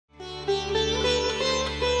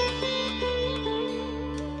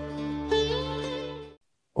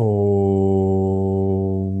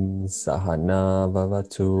Sahana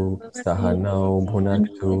Bhavatu, Sahanau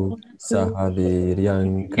Bhunaktu,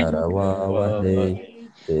 Sahaviryang Karavavahe,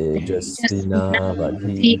 Tejasvina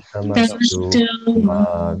Vadhitamastu,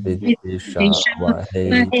 Ma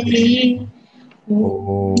Vidvishavahe.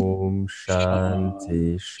 Om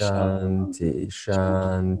Shanti Shanti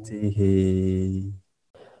Shanti.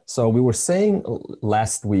 So we were saying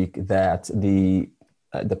last week that the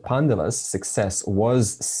Pandavas' success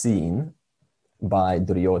was seen by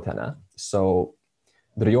Duryodhana. So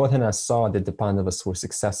Duryodhana saw that the Pandavas were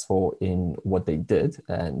successful in what they did,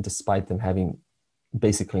 and despite them having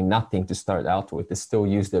basically nothing to start out with, they still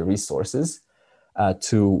used their resources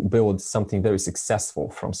to build something very successful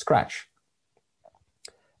from scratch.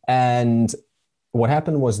 And what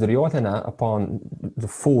happened was Duryodhana, upon the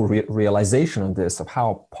full realization of this, of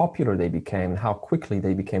how popular they became, how quickly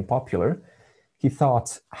they became popular, he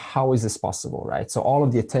thought, how is this possible, right? So all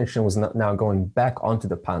of the attention was now going back onto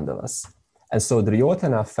the Pandavas. And so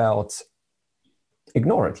Duryodhana felt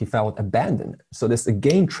ignored, he felt abandoned. So this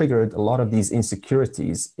again triggered a lot of these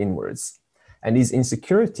insecurities inwards. And these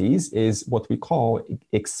insecurities is what we call,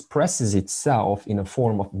 expresses itself in a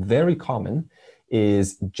form of very common,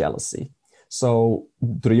 is jealousy. So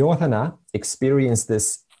Duryodhana experienced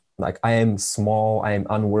this, like, I am small, I am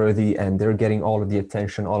unworthy, and they're getting all of the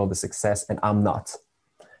attention, all of the success, and I'm not.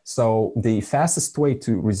 So the fastest way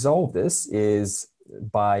to resolve this is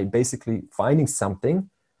by basically finding something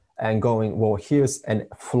and going, well, here's a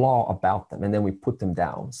flaw about them, and then we put them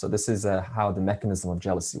down. So this is how the mechanism of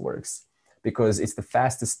jealousy works, because it's the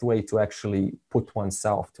fastest way to actually put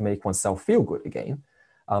oneself, to make oneself feel good again,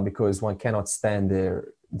 because one cannot stand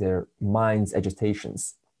their mind's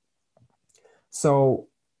agitations. So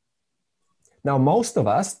now most of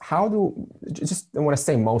us, just when I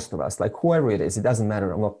say most of us, like whoever it is, it doesn't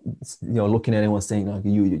matter. I'm not, looking at anyone saying like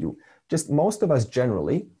you. Just most of us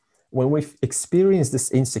generally, when we've experienced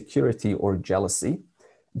this insecurity or jealousy,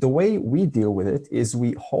 the way we deal with it is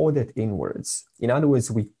we hold it inwards. In other words,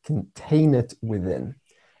 we contain it within.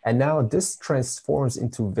 And now this transforms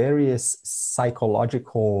into various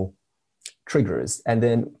psychological triggers. And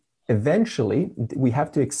then eventually we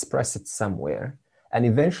have to express it somewhere. And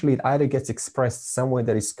eventually it either gets expressed somewhere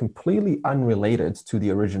that is completely unrelated to the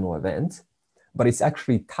original event, but it's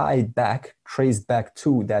actually tied back, traced back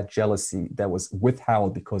to that jealousy that was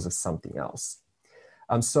withheld because of something else.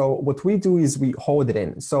 So what we do is we hold it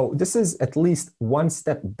in. So this is at least one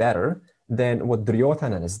step better than what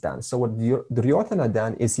Duryodhana has done. So what Duryodhana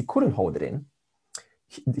done is he couldn't hold it in.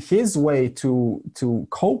 His way to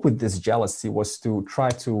cope with this jealousy was to try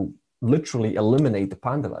to literally eliminate the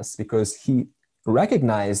Pandavas, because he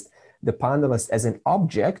recognized the Pandavas as an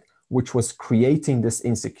object which was creating this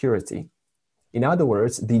insecurity. In other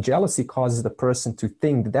words, the jealousy causes the person to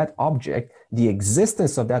think that object, the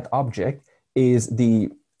existence of that object, is the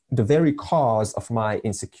very cause of my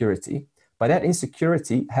insecurity. But that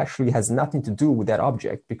insecurity actually has nothing to do with that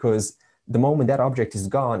object, because the moment that object is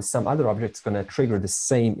gone, some other object is going to trigger the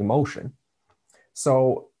same emotion.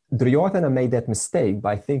 So Duryodhana made that mistake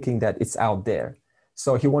by thinking that it's out there.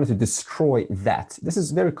 So he wanted to destroy that. This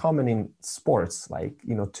is very common in sports, like,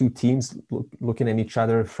 two teams looking at each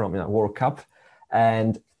other from a World Cup.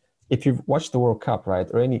 And if you've watched the World Cup, right,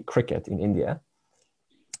 or any cricket in India,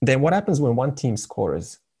 then what happens when one team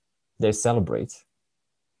scores? They celebrate.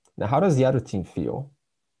 Now, how does the other team feel?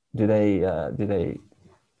 Do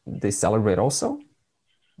they celebrate also?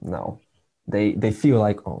 No. They feel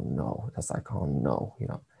like, oh no. That's like, oh no,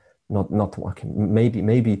 not working.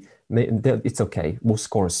 Maybe it's okay. We'll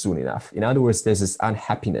score soon enough. In other words, there's this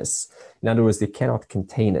unhappiness. In other words, they cannot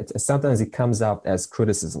contain it. And sometimes it comes out as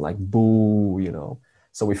criticism, like boo,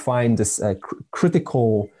 So we find this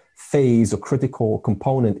critical phase or critical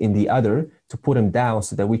component in the other to put them down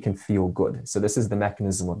so that we can feel good. So this is the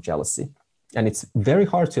mechanism of jealousy. And it's very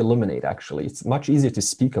hard to eliminate, actually. It's much easier to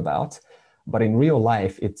speak about, but in real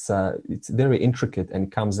life, it's very intricate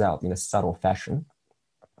and comes out in a subtle fashion.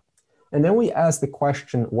 And then we ask the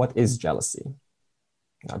question, what is jealousy?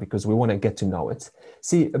 Because we want to get to know it.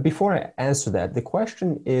 See, before I answer that, the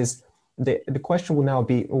question is, the question will now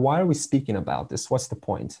be, why are we speaking about this? What's the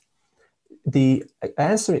point? The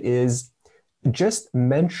answer is, just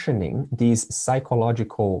mentioning these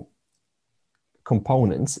psychological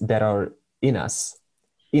components that are in us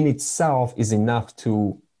in itself is enough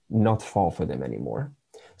to not fall for them anymore.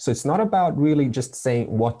 So it's not about really just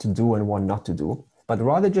saying what to do and what not to do, but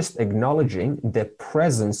rather just acknowledging the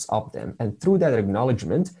presence of them. And through that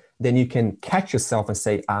acknowledgement, then you can catch yourself and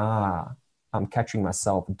say, I'm catching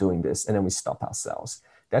myself doing this. And then we stop ourselves.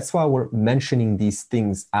 That's why we're mentioning these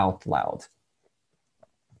things out loud.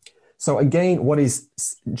 So again, what is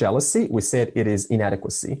jealousy? We said it is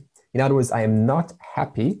inadequacy. In other words, I am not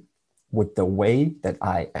happy with the way that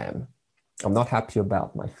I am. I'm not happy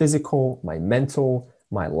about my physical, my mental,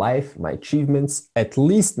 my life, my achievements, at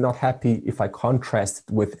least not happy if I contrast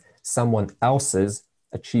with someone else's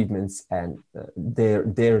achievements and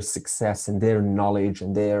their success and their knowledge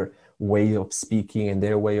and their way of speaking and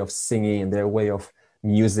their way of singing and their way of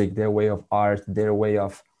music, their way of art, their way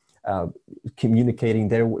of communicating,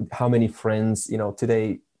 how many friends,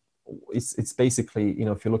 today it's basically,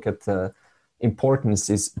 if you look at the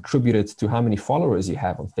importance is attributed to how many followers you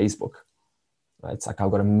have on Facebook. Right? It's like,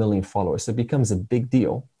 I've got 1 million followers. So it becomes a big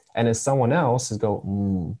deal. And as someone else is they got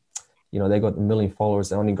 1 million followers,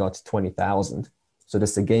 they only got 20,000. So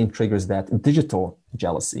this again triggers that digital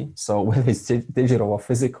jealousy. So whether it's digital or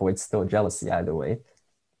physical, it's still jealousy either way.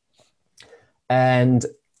 And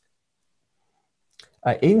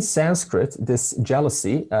in Sanskrit, this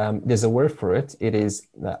jealousy, there's a word for it. It is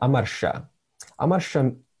amarsha.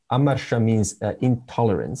 Amarsha means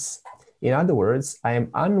intolerance. In other words, I am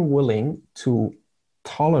unwilling to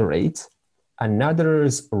tolerate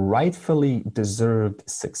another's rightfully deserved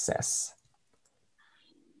success.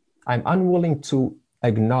 I'm unwilling to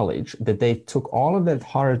acknowledge that they took all of that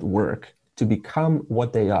hard work to become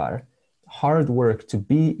what they are, hard work to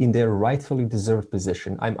be in their rightfully deserved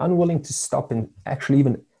position. I'm unwilling to stop and actually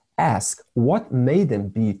even ask what made them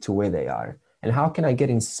be to where they are, and how can I get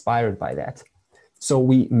inspired by that? So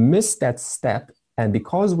we miss that step, and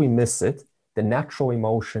because we miss it, the natural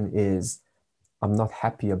emotion is, I'm not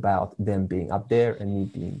happy about them being up there and me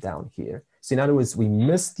being down here. So in other words, we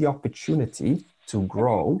miss the opportunity to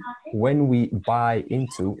grow when we buy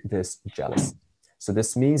into this jealousy. So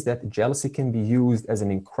this means that jealousy can be used as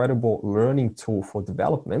an incredible learning tool for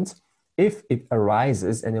development if it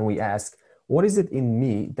arises, and then we ask, what is it in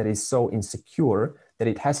me that is so insecure that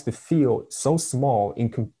it has to feel so small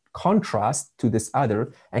in contrast to this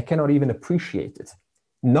other and cannot even appreciate it?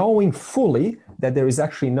 Knowing fully that there is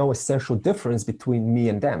actually no essential difference between me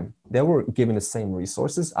and them. They were given the same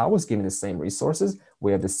resources. I was given the same resources.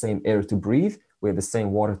 We have the same air to breathe. We have the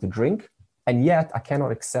same water to drink. And yet I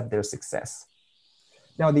cannot accept their success.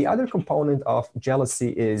 Now, the other component of jealousy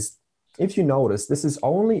is, if you notice, this is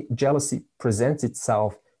only jealousy presents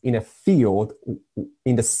itself in a field,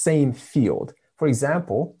 in the same field. For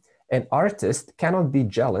example, an artist cannot be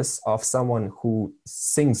jealous of someone who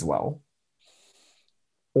sings well,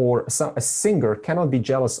 or a singer cannot be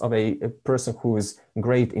jealous of a person who is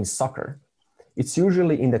great in soccer. It's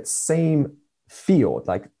usually in that same field,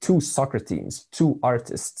 like 2 soccer teams, 2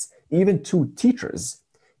 artists, even 2 teachers.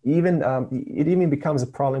 Even it even becomes a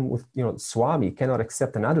problem with, Swami cannot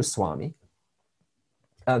accept another Swami.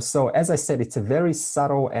 So as I said, it's a very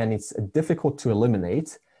subtle and it's difficult to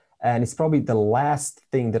eliminate. And it's probably the last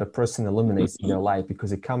thing that a person eliminates in their life,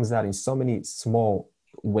 because it comes out in so many small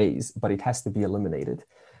ways, but it has to be eliminated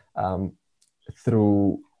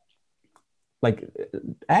through like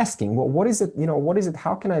asking, well, what is it, what is it,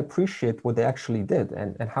 how can I appreciate what they actually did?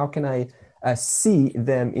 And how can I see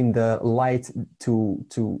them in the light to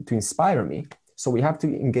inspire me? So we have to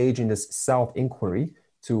engage in this self-inquiry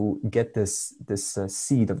to get this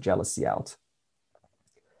seed of jealousy out.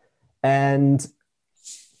 And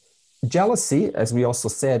jealousy, as we also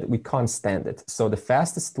said, we can't stand it. So the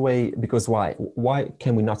fastest way, because why? Why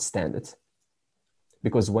can we not stand it?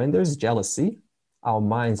 Because when there's jealousy, our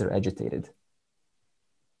minds are agitated.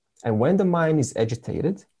 And when the mind is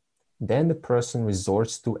agitated, then the person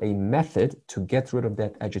resorts to a method to get rid of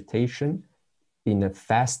that agitation in the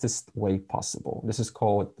fastest way possible. This is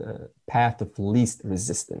called the path of least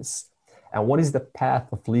resistance. And what is the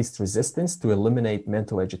path of least resistance to eliminate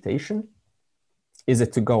mental agitation? Is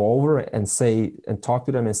it to go over and say, and talk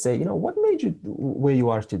to them and say, what made you where you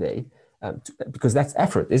are today? Because that's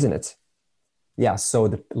effort, isn't it? Yeah, so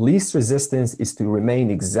the least resistance is to remain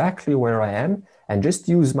exactly where I am and just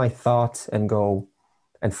use my thought and go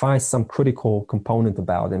and find some critical component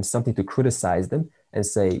about them, something to criticize them and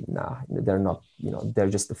say, nah, they're not, they're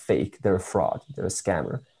just a fake, they're a fraud, they're a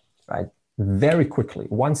scammer, right? Very quickly,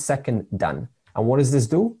 1 second, done. And what does this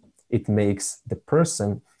do? It makes the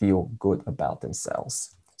person feel good about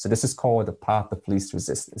themselves. So this is called the path of least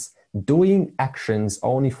resistance. Doing actions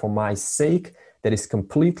only for my sake that is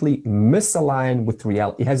completely misaligned with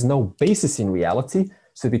reality. It has no basis in reality,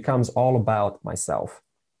 so it becomes all about myself.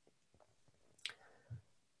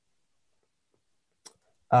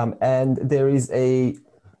 And there is a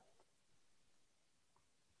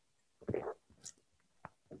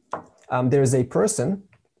person,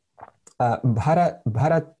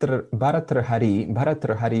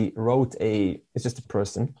 Bharatrhari wrote it's just a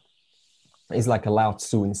person, He's like a Lao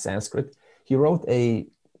Tzu in Sanskrit. He wrote a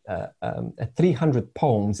 300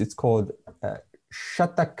 poems. It's called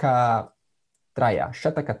Shataka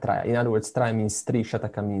Traya. In other words, Traya means three,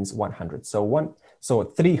 Shataka means 100. So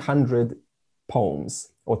 300 poems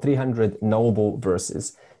or 300 noble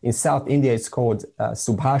verses. In South India, it's called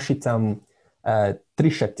Subhashitam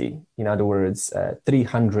Trishati. In other words,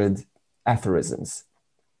 300 aphorisms.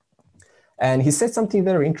 And he said something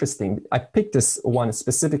very interesting. I picked this one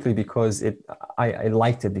specifically because I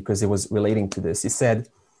liked it because it was relating to this. He said,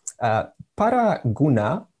 para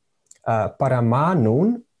guna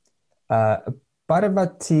paramanun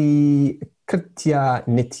parvati kritya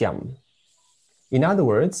nityam. In other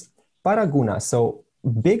words, para guna, so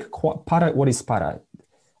big, para, what is para?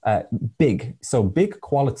 Big. So big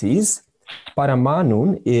qualities.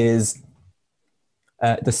 Paramanun is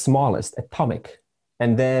the smallest, atomic.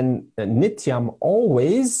 And then nityam,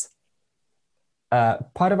 always,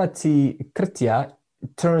 parvati kritya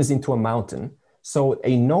turns into a mountain. So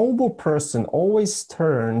a noble person always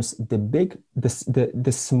turns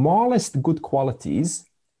the smallest good qualities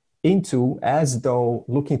into as though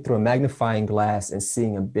looking through a magnifying glass and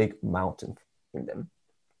seeing a big mountain in them.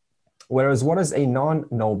 Whereas what does a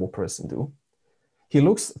non-noble person do? He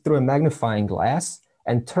looks through a magnifying glass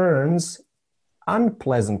and turns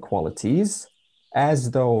unpleasant qualities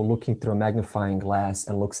as though looking through a magnifying glass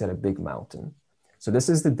and looks at a big mountain. So this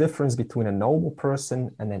is the difference between a noble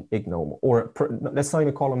person and an ignoble, or let's not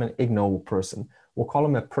even call him an ignoble person. We'll call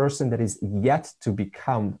him a person that is yet to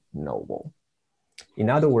become noble. In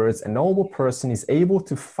other words, a noble person is able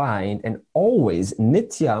to find and always,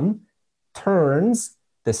 nityam, turns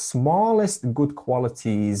the smallest good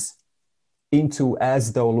qualities into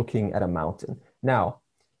as though looking at a mountain. Now,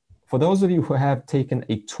 for those of you who have taken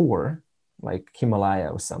a tour, like Himalaya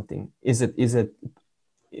or something,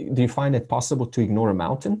 do you find it possible to ignore a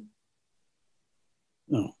mountain?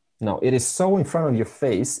 No. No, it is so in front of your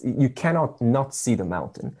face, you cannot not see the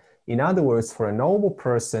mountain. In other words, for a noble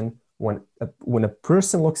person, when a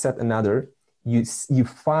person looks at another, you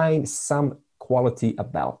find some quality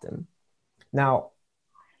about them. Now,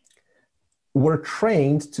 we're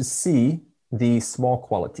trained to see the small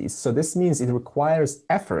qualities. So this means it requires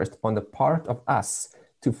effort on the part of us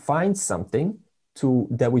to find something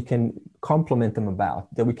that we can compliment them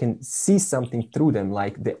about, that we can see something through them,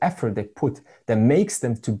 like the effort they put that makes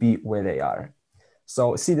them to be where they are.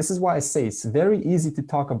 So see, this is why I say it's very easy to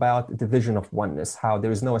talk about the vision of oneness, how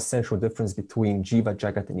there is no essential difference between Jiva,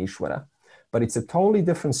 Jagat, and Ishvara. But it's a totally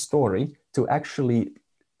different story to actually,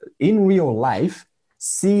 in real life,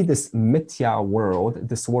 see this mithya world,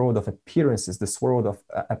 this world of appearances, this world of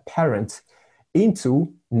apparent,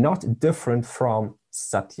 into not different from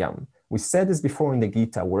Satyam. We said this before in the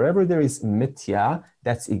Gita, wherever there is mithya,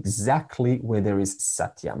 that's exactly where there is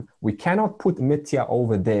Satyam. We cannot put mithya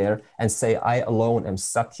over there and say, I alone am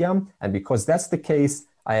Satyam, and because that's the case,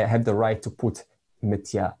 I have the right to put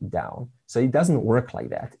mithya down. So it doesn't work like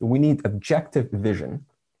that. We need objective vision.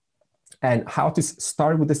 And how to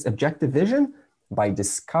start with this objective vision? By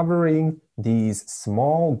discovering these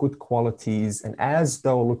small good qualities and as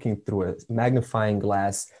though looking through a magnifying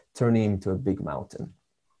glass, turning into a big mountain.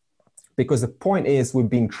 Because the point is we've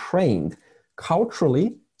been trained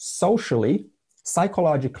culturally, socially,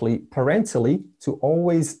 psychologically, parentally to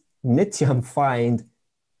always nityam find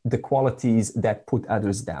the qualities that put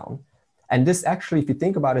others down. And this actually, if you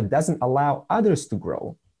think about it, doesn't allow others to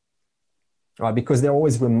grow. Right? Because they're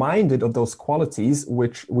always reminded of those qualities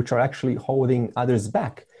which are actually holding others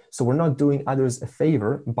back. So we're not doing others a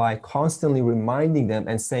favor by constantly reminding them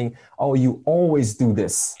and saying, oh, you always do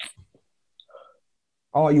this.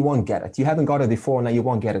 Oh, you won't get it. You haven't got it before, now you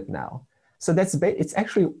won't get it now. So it's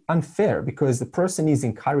actually unfair because the person needs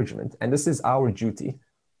encouragement and this is our duty.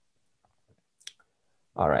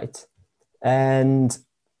 All right. And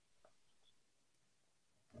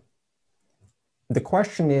the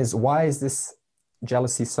question is, why is this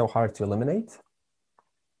jealousy so hard to eliminate?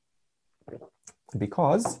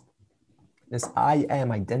 Because this I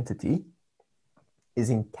am identity is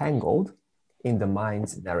entangled in the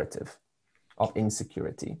mind's narrative of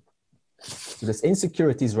insecurity. So this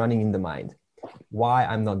insecurity is running in the mind. Why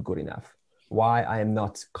I'm not good enough, why I am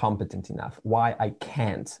not competent enough, why I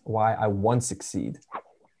can't, why I won't succeed,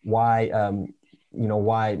 why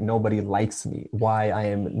why nobody likes me, why I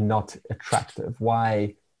am not attractive,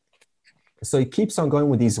 why. So it keeps on going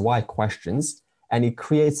with these why questions and it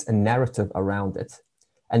creates a narrative around it.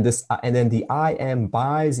 And then the I am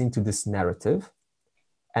buys into this narrative.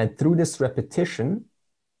 And through this repetition,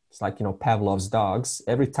 it's like, Pavlov's dogs,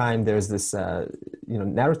 every time there's this,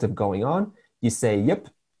 narrative going on, you say, yep,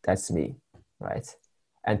 that's me, right?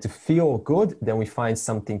 And to feel good, then we find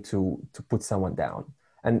something to put someone down.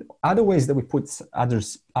 And other ways that we put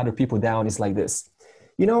other people down is like this.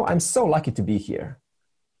 You know, I'm so lucky to be here.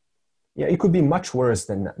 Yeah, it could be much worse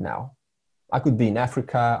than now. I could be in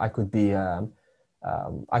Africa. I could be,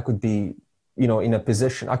 you know, in a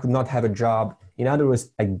position. I could not have a job. In other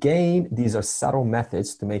words, again, these are subtle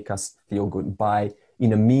methods to make us feel good by,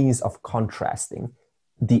 in a means of contrasting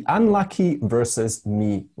the unlucky versus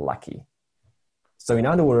me lucky. So in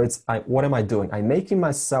other words, what am I doing? I'm making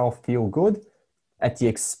myself feel good at the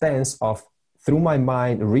expense of, through my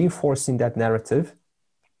mind, reinforcing that narrative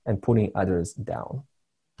and putting others down,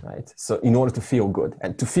 right? So in order to feel good,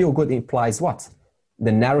 and to feel good implies what?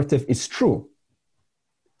 The narrative is true.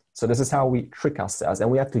 So this is how we trick ourselves,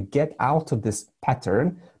 and we have to get out of this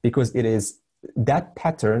pattern, because it is that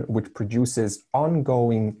pattern which produces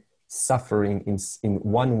ongoing suffering in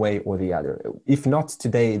one way or the other. If not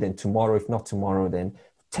today, then tomorrow. If not tomorrow, then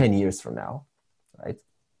 10 years from now, right?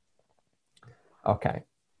 Okay.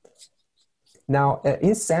 Now,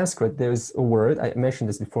 in Sanskrit, there's a word, I mentioned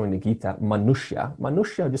this before in the Gita, manushya.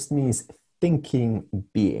 Manushya just means thinking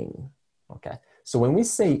being, okay? So when we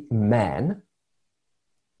say man,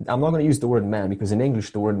 I'm not going to use the word man, because in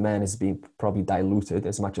English, the word man is being probably diluted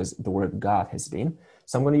as much as the word God has been.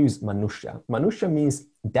 So I'm going to use manushya. Manushya means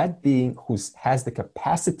that being who has the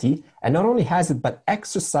capacity, and not only has it, but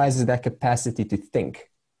exercises that capacity to think.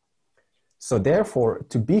 So therefore,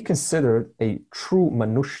 to be considered a true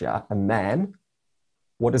manushya, a man,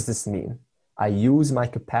 what does this mean? I use my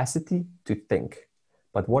capacity to think.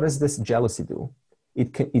 But what does this jealousy do?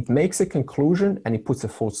 It makes a conclusion and it puts a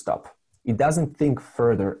full stop. It doesn't think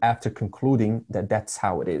further after concluding that that's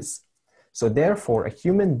how it is. So therefore, a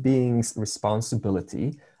human being's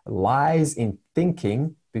responsibility lies in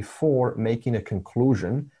thinking before making a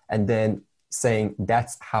conclusion and then saying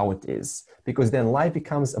that's how it is. Because then life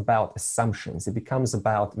becomes about assumptions. It becomes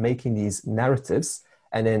about making these narratives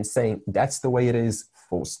and then saying that's the way it is,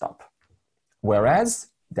 full stop. Whereas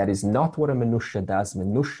that is not what a manushya does.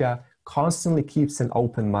 Manushya constantly keeps an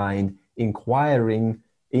open mind, inquiring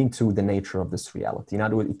into the nature of this reality. In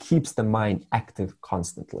other words, it keeps the mind active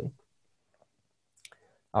constantly.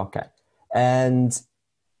 Okay. And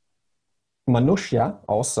manushya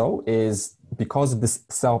also is, because of this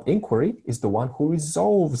self-inquiry, is the one who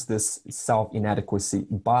resolves this self-inadequacy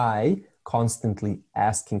by constantly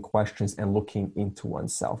asking questions and looking into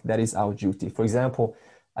oneself. That is our duty. For example,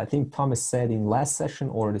 I think Thomas said in last session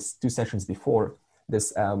or this 2 sessions before,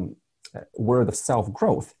 this word of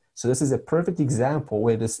self-growth. So this is a perfect example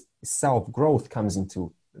where this self-growth comes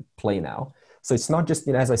into play now. So it's not just,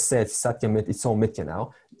 as I said, Satyamit, it's all Mitya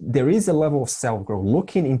now. There is a level of self-growth,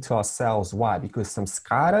 looking into ourselves. Why? Because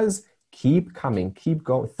samskaras keep coming,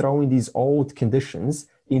 throwing these old conditions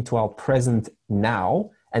into our present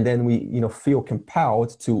now, and then we, feel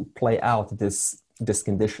compelled to play out this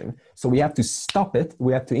condition. So we have to stop it,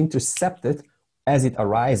 we have to intercept it as it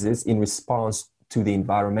arises in response to the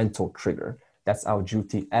environmental trigger. That's our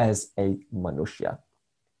duty as a manushya.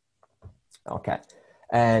 Okay.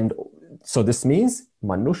 And so this means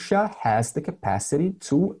manushya has the capacity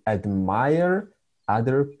to admire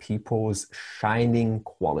other people's shining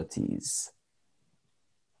qualities.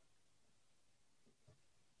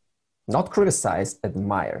 Not criticize,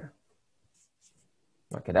 admire.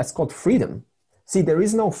 Okay, that's called freedom. See, there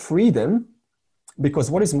is no freedom,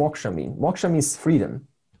 because what does moksha mean? Moksha means freedom.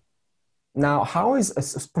 Now, how is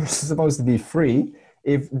a person supposed to be free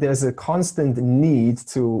if there's a constant need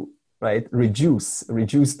to, reduce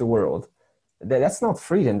the world? That's not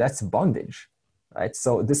freedom, that's bondage, right?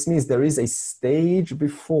 So this means there is a stage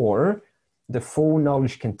before the full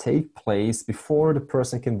knowledge can take place, before the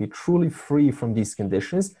person can be truly free from these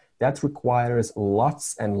conditions. That requires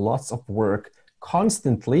lots and lots of work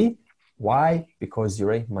constantly. Why? Because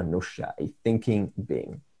you're a manushya, a thinking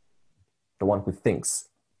being, the one who thinks.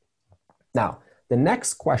 Now, the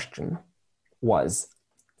next question was,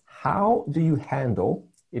 how do you handle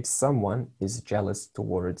if someone is jealous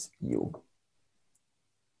towards you?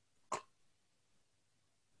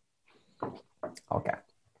 Okay,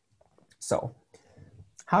 so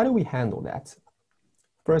how do we handle that?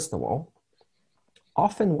 First of all,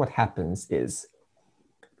 often what happens is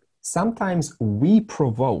sometimes we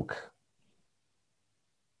provoke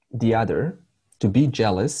the other to be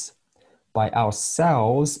jealous by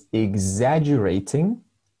ourselves exaggerating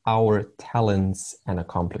our talents and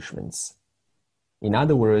accomplishments. In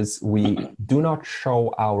other words, we do not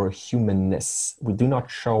show our humanness. We do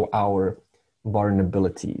not show our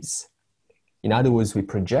vulnerabilities. In other words, we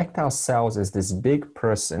project ourselves as this big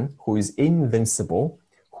person who is invincible,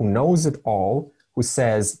 who knows it all, who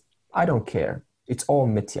says, I don't care. It's all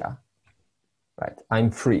mithya, right? I'm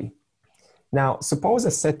free. Now, suppose I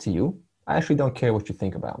said to you, I actually don't care what you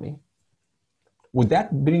think about me. Would that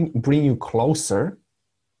bring you closer?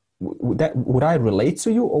 Would I relate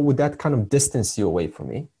to you, or would that kind of distance you away from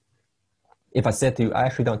me? If I said to you, I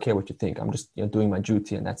actually don't care what you think. I'm just doing my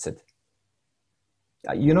duty and that's it.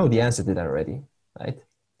 You know the answer to that already, right?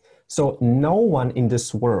 So no one in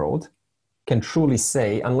this world can truly say,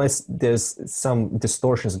 unless there's some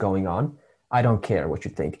distortions going on, I don't care what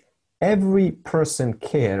you think. Every person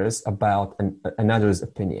cares about another's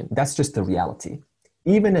opinion. That's just the reality.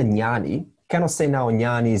 Even a jnani cannot say now a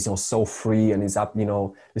jnani is so free and is up,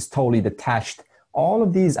 is totally detached. All of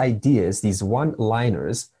these ideas, these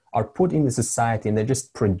one-liners, are put in the society and they're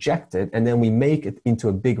just projected, and then we make it into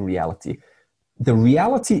a big reality. The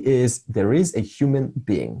reality is there is a human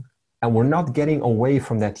being, and we're not getting away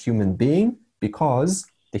from that human being because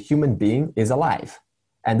the human being is alive.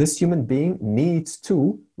 And this human being needs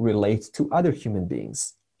to relate to other human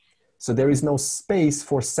beings. So there is no space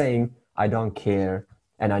for saying, I don't care,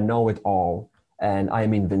 and I know it all, and I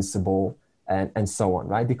am invincible, and so on,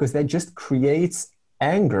 right? Because that just creates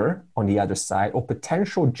anger on the other side, or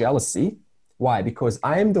potential jealousy. Why? Because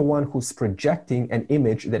I am the one who's projecting an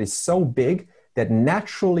image that is so big that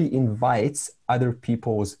naturally invites other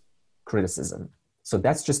people's criticism. So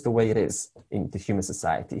that's just the way it is in the human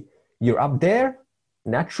society. You're up there,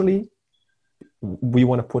 naturally, we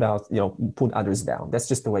want to put others down. That's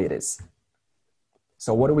just the way it is.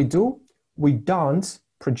 So what do? We don't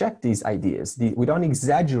project these ideas. We don't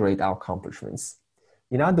exaggerate our accomplishments.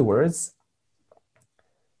 In other words,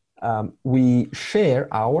 we share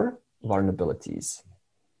our vulnerabilities.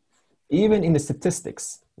 Even in the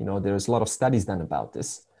statistics, there's a lot of studies done about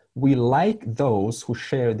this. We like those who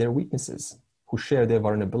share their weaknesses, who share their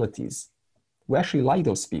vulnerabilities. We actually like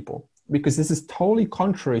those people because this is totally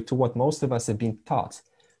contrary to what most of us have been taught.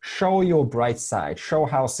 Show your bright side, show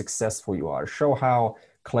how successful you are, show how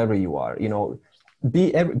clever you are,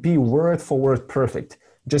 be word for word perfect.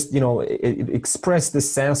 Just, express the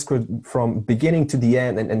Sanskrit from beginning to the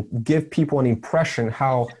end and give people an impression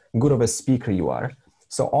how good of a speaker you are.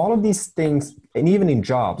 So all of these things, and even in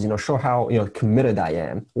jobs, show how committed I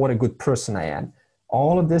am, what a good person I am.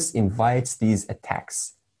 All of this invites these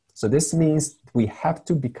attacks. So this means we have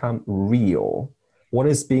to become real. What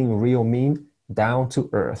does being real mean? Down to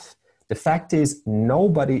earth. The fact is,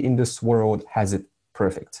 nobody in this world has it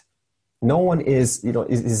perfect. No one is,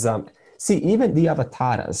 see, even the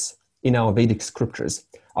avatars in our Vedic scriptures,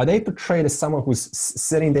 are they portrayed as someone who's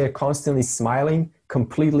sitting there constantly smiling,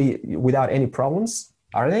 completely without any problems?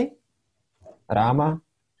 Are they? Rama,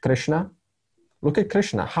 Krishna? Look at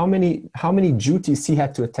Krishna. How many duties he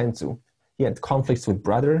had to attend to? He had conflicts with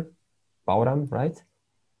brother, Balaram, right?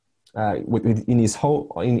 In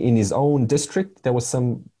his own district, there was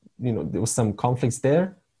some conflicts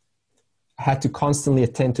there. Had to constantly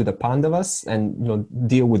attend to the Pandavas and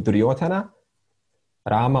deal with Duryodhana.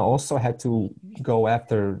 Rama also had to go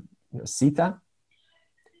after Sita.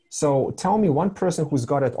 So tell me one person who's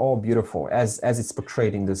got it all beautiful as it's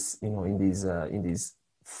portrayed in this, in these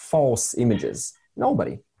false images.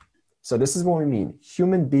 Nobody. So this is what we mean.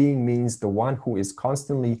 Human being means the one who is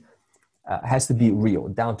constantly has to be real,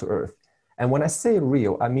 down to earth. And when I say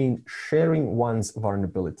real, I mean sharing one's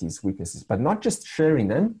vulnerabilities, weaknesses, but not just sharing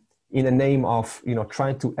them in the name of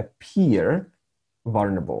trying to appear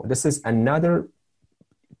vulnerable. This is another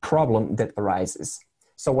problem that arises.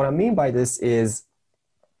 So what I mean by this is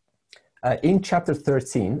in chapter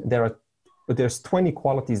 13, there's 20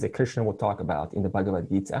 qualities that Krishna will talk about in the Bhagavad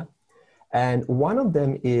Gita. And one of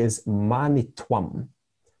them is manitvam.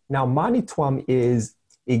 Now, manitvam is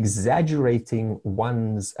exaggerating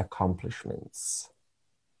one's accomplishments.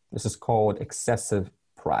 This is called excessive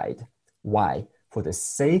pride. Why? For the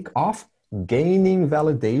sake of gaining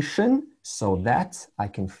validation so that I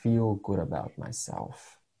can feel good about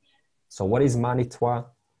myself. So what is manitva?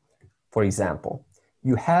 For example,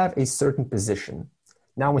 you have a certain position.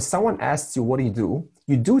 Now, when someone asks you, what do?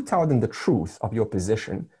 You do tell them the truth of your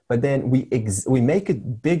position, but then we make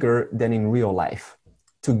it bigger than in real life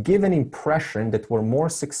to give an impression that we're more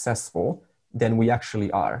successful than we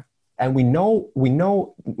actually are. And we know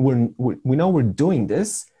we're doing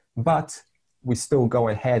this, but we still go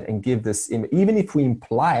ahead and give this image. Even if we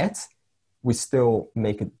imply it, we still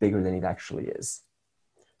make it bigger than it actually is.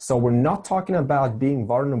 So we're not talking about being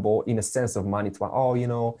vulnerable in a sense of manitva.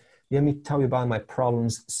 Oh, let me tell you about my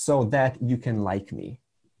problems so that you can like me.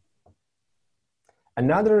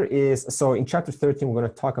 Another is, so in chapter 13, we're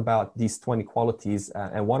going to talk about these 20 qualities,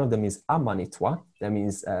 and one of them is amanitva. That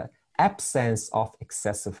means absence of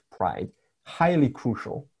excessive pride, highly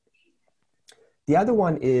crucial. The other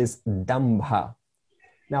one is dambha.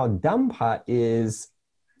 Now, dambha is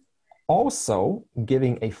also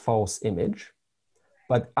giving a false image,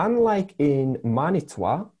 but unlike in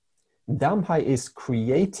manitwa, dambha is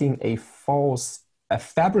creating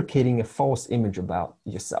fabricating a false image about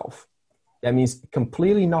yourself. That means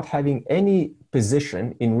completely not having any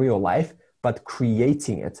position in real life, but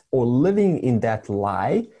creating it or living in that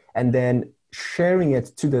lie and then sharing it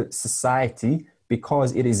to the society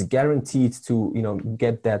because it is guaranteed to,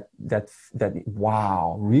 get that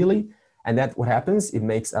wow, really? And that what happens, it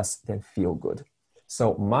makes us then feel good.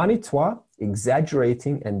 So manitwa,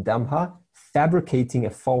 exaggerating, and dambha, fabricating a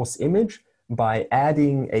false image by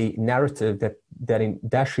adding a narrative that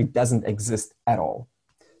actually doesn't exist at all.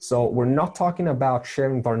 So we're not talking about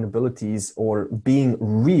sharing vulnerabilities or being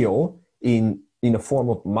real in a form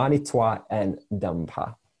of manitwa and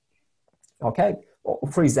dambha. Okay,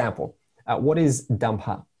 for example, what is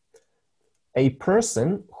dambha? A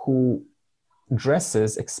person who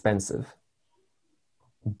dresses expensive,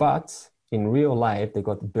 but in real life they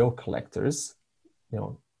got bill collectors,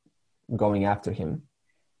 going after him.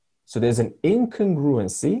 So there's an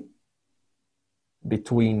incongruency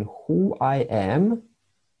between who I am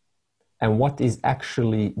and what is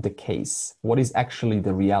actually the case, what is actually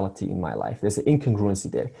the reality in my life. There's an incongruency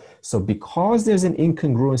there. So because there's an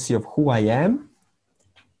incongruency of who I am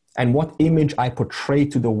and what image I portray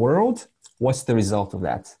to the world, what's the result of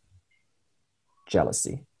that?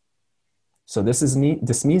 Jealousy. So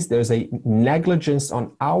this means there's a negligence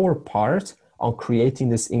on our part on creating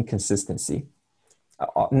this inconsistency.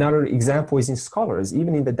 Another example is in scholars,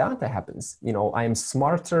 even in Vedanta happens. I am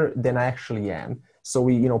smarter than I actually am. So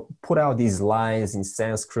we, put out these lines in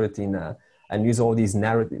Sanskrit and use all these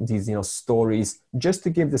narratives, stories, just to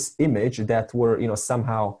give this image that we're,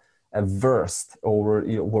 somehow versed or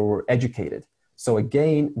we're educated. So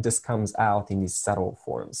again, this comes out in these subtle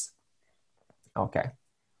forms. Okay.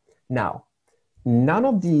 Now, none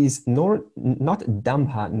of these, not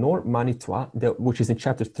dambha nor manitwa, which is in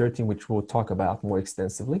chapter 13, which we'll talk about more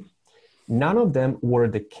extensively, none of them were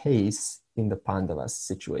the case in the Pandavas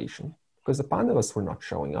situation. Because the Pandavas were not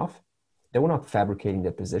showing off. They were not fabricating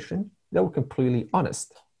their position. They were completely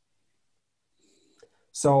honest.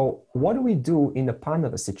 So what do we do in the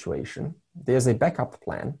Pandava situation? There's a backup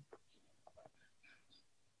plan.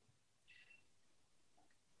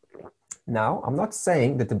 Now, I'm not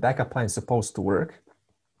saying that the backup plan is supposed to work.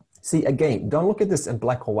 See, again, don't look at this in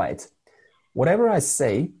black or white. Whatever I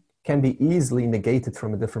say can be easily negated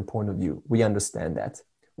from a different point of view. We understand that.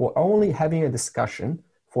 We're only having a discussion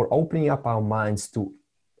for opening up our minds to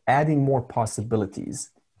adding more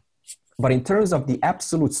possibilities. But in terms of the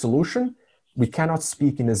absolute solution, we cannot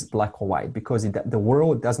speak in this black or white because the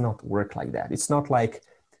world does not work like that. It's not like,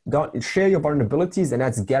 don't share your vulnerabilities and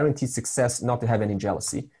that's guaranteed success, not to have any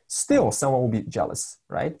jealousy. Still, someone will be jealous,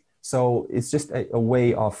 right? So it's just a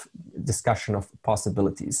way of discussion of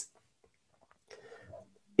possibilities.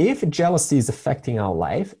 If jealousy is affecting our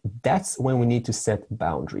life, that's when we need to set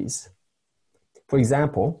boundaries. For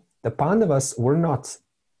example, the Pandavas were not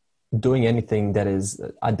doing anything that is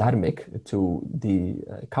adharmic to the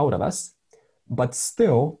Kauravas, but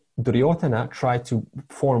still Duryodhana tried to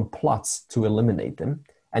form plots to eliminate them.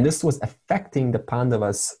 And this was affecting the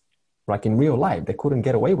Pandavas like in real life. They couldn't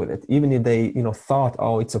get away with it. Even if they thought,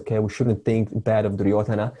 oh, it's okay, we shouldn't think bad of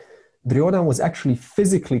Duryodhana. Duryodhana was actually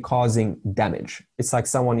physically causing damage. It's like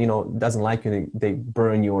someone, doesn't like you, they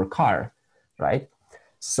burn your car, right?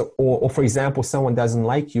 So, or for example, someone doesn't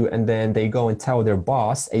like you and then they go and tell their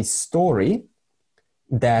boss a story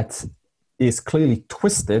that is clearly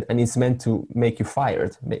twisted and it's meant to make you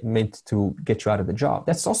fired, meant to get you out of the job.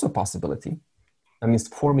 That's also a possibility. I mean, it's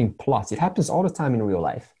forming plots. It happens all the time in real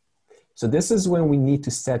life. So this is when we need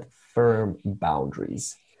to set firm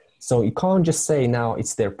boundaries. So you can't just say now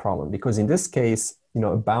it's their problem because in this case,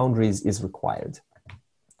 boundaries is required.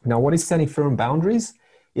 Now, what is setting firm boundaries?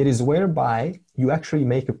 It is whereby you actually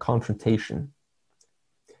make a confrontation.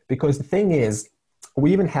 Because the thing is,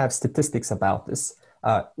 we even have statistics about this.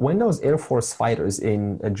 When those Air Force fighters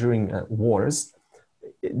during wars,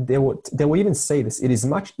 they will even say this, it is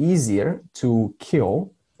much easier to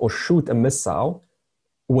kill or shoot a missile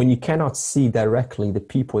when you cannot see directly the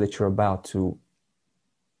people that you're about to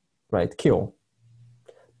kill.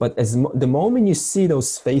 But the moment you see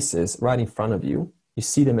those faces right in front of you, you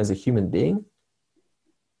see them as a human being,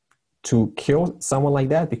 to kill someone like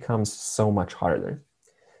that becomes so much harder.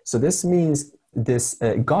 So this means this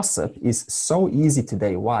gossip is so easy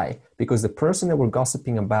today. Why? Because the person that we're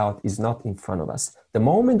gossiping about is not in front of us. The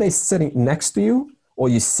moment they're sitting next to you or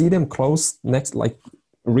you see them close next, like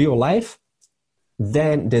real life,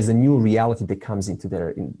 then there's a new reality that comes into there.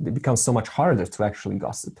 It becomes so much harder to actually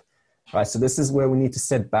gossip, right? So this is where we need to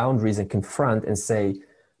set boundaries and confront and say,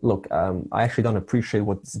 look, I actually don't appreciate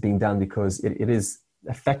what's being done because it is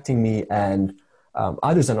affecting me, and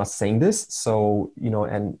others are not saying this. So,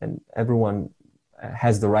 and everyone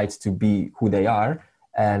has the right to be who they are,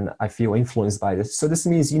 and I feel influenced by this. So this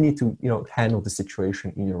means you need to, handle the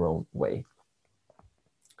situation in your own way.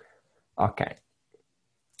 Okay.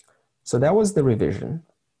 So that was the revision.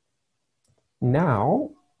 Now,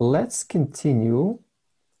 let's continue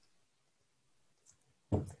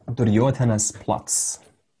Duryodhana's plots.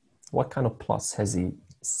 What kind of plots has he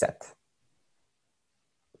set?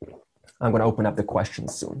 I'm going to open up the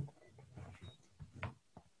questions soon.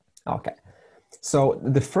 Okay. So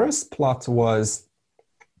the first plot was,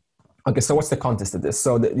 okay, so what's the context of this?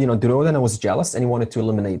 So, Duryodhana was jealous and he wanted to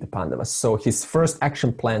eliminate the Pandavas. So his first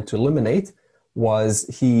action plan to eliminate was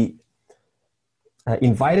he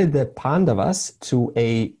invited the Pandavas to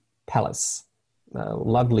a palace, a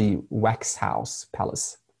lovely wax house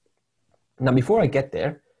palace. Now, before I get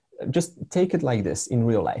there, just take it like this in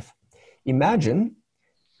real life. Imagine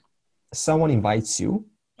someone invites you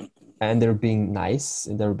and they're being nice,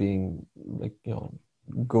 and they're being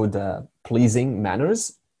good, pleasing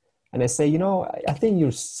manners. And I say, I think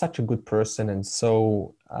you're such a good person and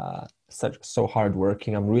so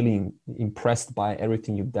hardworking. I'm really impressed by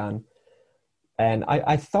everything you've done. And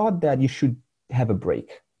I thought that you should have a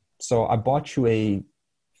break. So I bought you a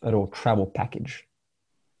little travel package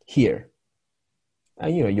here.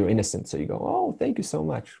 And you're innocent. So you go, oh, thank you so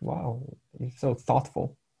much. Wow, you're so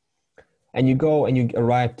thoughtful. And you go and you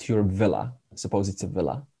arrive to your villa. Suppose it's a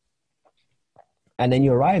villa. And then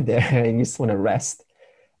you arrive there and you just want to rest.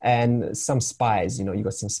 And some spies, you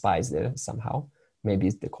got some spies there somehow. Maybe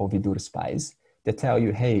they're called Vidur spies. They tell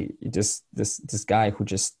you, hey, this guy who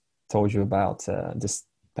just told you about this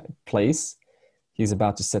place, he's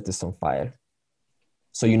about to set this on fire.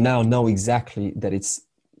 So you now know exactly that it's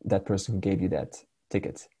that person who gave you that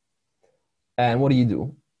ticket. And what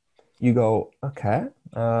do? You go, okay,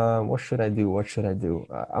 what should I do? What should I do?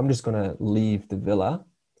 I'm just going to leave the villa,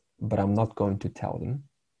 but I'm not going to tell them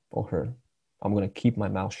or her. I'm going to keep my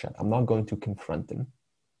mouth shut. I'm not going to confront them.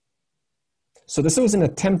 So this was an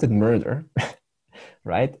attempted murder,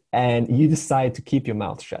 right? And you decide to keep your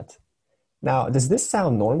mouth shut. Now, does this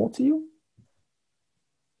sound normal to you?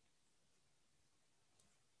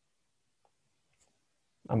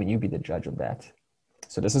 I mean, you be the judge of that.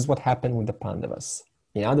 So this is what happened with the Pandavas.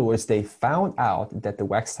 In other words, they found out that the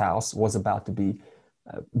wax house was about to be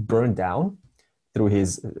burned down through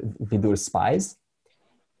his Vidur spies.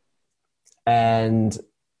 And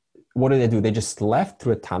what did? They just left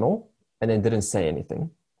through a tunnel and then didn't say anything.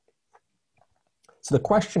 So the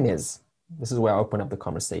question is, this is where I open up the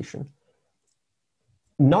conversation.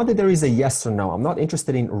 Not that there is a yes or no. I'm not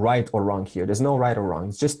interested in right or wrong here. There's no right or wrong.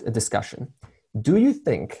 It's just a discussion. Do you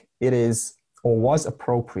think it is or was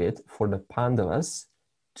appropriate for the Pandavas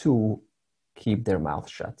to keep their mouth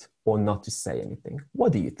shut or not to say anything?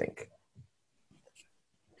 What do you think?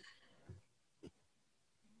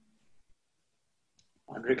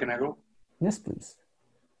 Andre, can I go? Yes, please.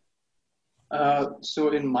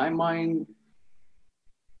 So in my mind,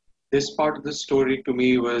 this part of the story to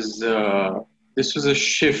me was, this was a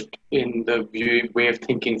shift in the way of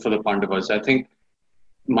thinking for the Pandavas. I think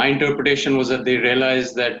my interpretation was that they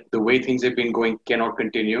realized that the way things have been going cannot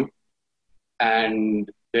continue. And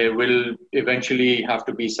there will eventually have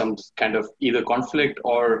to be some kind of either conflict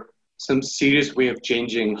or some serious way of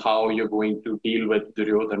changing how you're going to deal with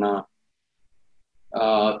Duryodhana.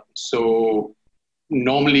 So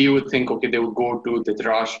normally you would think, okay, they would go to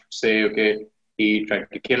Dhritarashtra, say, okay, he tried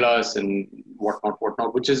to kill us and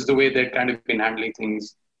whatnot, which is the way they've kind of been handling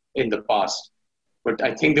things in the past. But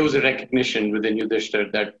I think there was a recognition within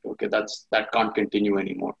Yudhishthira that, okay, that can't continue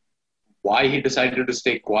anymore. Why he decided to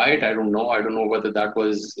stay quiet, I don't know. I don't know whether that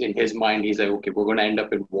was in his mind. He's like, okay, we're going to end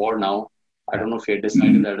up in war now. I don't know if he had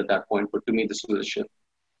decided that at that point, but to me, this was a shift.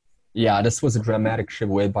 Yeah, this was a dramatic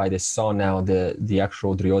shift whereby they saw now the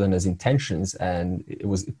actual Duryodhana's intentions, and it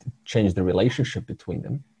changed the relationship between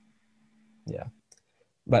them. Yeah.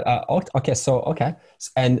 But okay.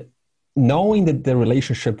 And knowing that the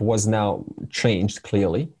relationship was now changed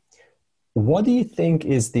clearly, what do you think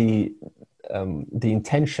is the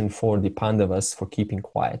intention for the Pandavas for keeping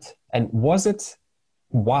quiet? And was it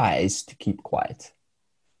wise to keep quiet?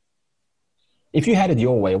 If you had it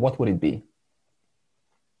your way, what would it be?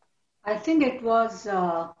 I think it was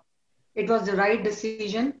the right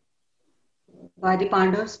decision by the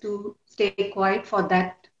Pandavas to stay quiet for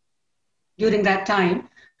that during that time,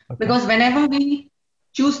 okay. Because whenever we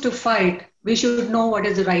choose to fight, we should know what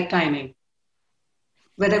is the right timing.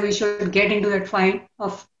 Whether we should get into that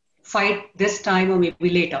fight this time or maybe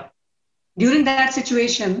later. During that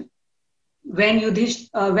situation, when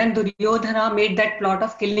Duryodhana made that plot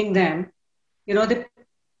of killing them,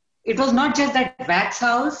 it was not just that wax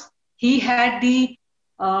house. He had the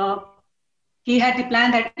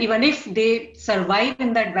plan that even if they survive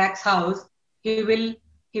in that wax house, he will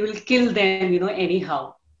kill them,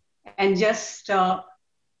 anyhow, and just tell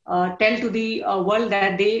to the world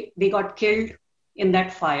that they got killed in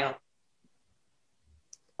that fire.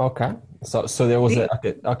 Okay. So there was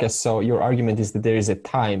okay. So your argument is that there is a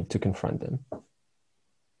time to confront them.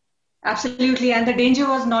 Absolutely, and the danger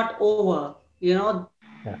was not over. Yeah.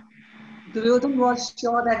 Duryodhan was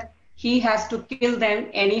sure that he has to kill them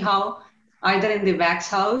anyhow, either in the wax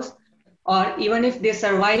house, or even if they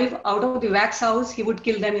survive out of the wax house, he would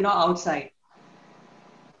kill them, outside.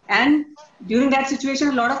 And during that situation,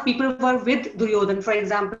 a lot of people were with Duryodhan. For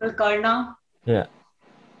example, Karna, Yeah.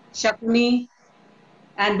 Shakuni,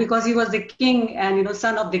 and because he was the king and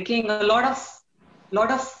son of the king, a lot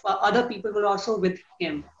of other people were also with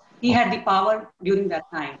him. He had the power during that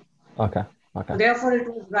time. Okay. Okay. So therefore, it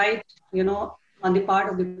was right, on the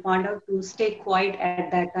part of the Pandavas to stay quiet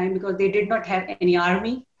at that time because they did not have any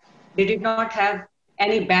army. They did not have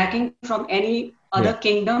any backing from any other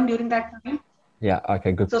kingdom during that time. Yeah.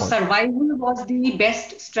 Okay. Good point. So survival was the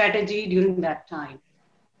best strategy during that time.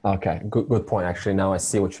 Okay, good point. Actually, now I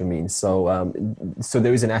see what you mean. So, so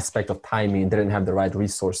there is an aspect of timing. They didn't have the right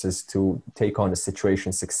resources to take on the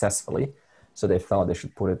situation successfully, so they thought they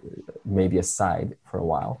should put it maybe aside for a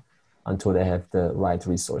while until they have the right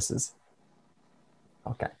resources.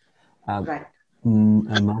 Okay. Right.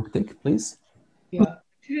 Martik, please. Yeah,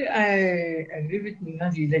 actually, I agree with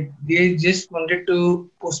Ninaji. Like they just wanted to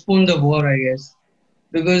postpone the war, I guess,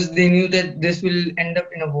 because they knew that this will end up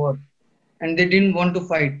in a war. And they didn't want to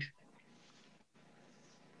fight.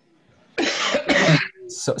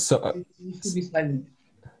 So They used to be silent.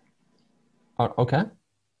 okay,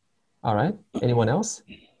 all right. Anyone else?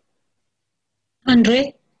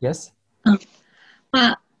 Andre? Yes.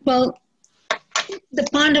 Well, the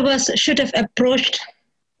Pandavas should have approached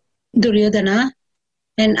Duryodhana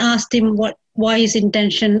and asked him why his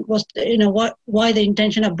intention was, why the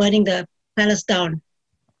intention of burning the palace down.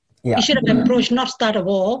 Yeah. He should have approached, not start a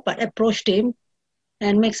war, but approached him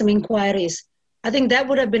and make some inquiries. I think that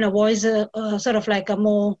would have been a wiser, sort of like a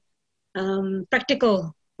more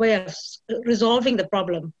practical way of resolving the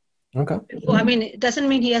problem. Okay. I mean, it doesn't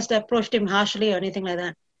mean he has to approach him harshly or anything like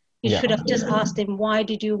that. He should have just asked him, why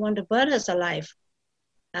did you want to burn us alive?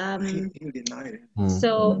 He denied it.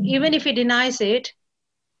 So even if he denies it,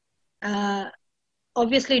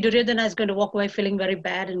 obviously Duryodhana is going to walk away feeling very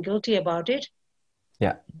bad and guilty about it.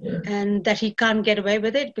 Yeah. And that he can't get away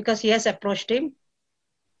with it because he has approached him.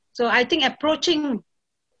 So I think approaching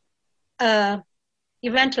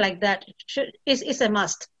event like that is a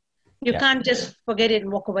must. You can't just forget it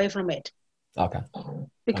and walk away from it. Okay.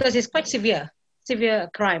 Because it's quite severe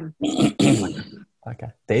crime.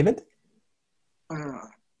 Okay. David?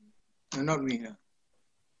 Not me.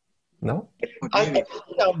 No?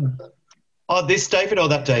 This David or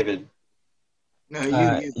that David? No,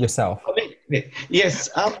 you. Yourself. Yes.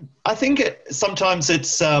 I think sometimes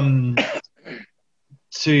it's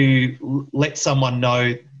to let someone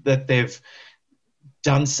know that they've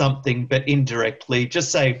done something, but indirectly.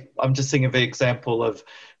 Just say, I'm just thinking of an example of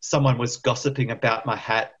someone was gossiping about my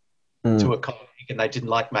hat to a colleague and they didn't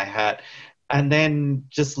like my hat. And then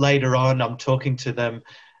just later on, I'm talking to them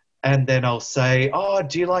and then I'll say, oh, how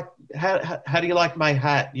do you like my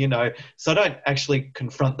hat? So I don't actually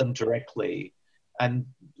confront them directly. And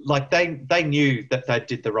like they knew that they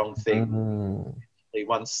did the wrong thing.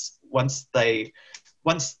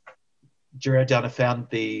 Once Duryodhana found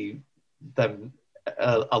them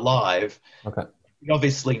alive, okay, he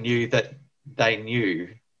obviously knew that they knew.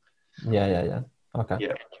 Yeah. Okay.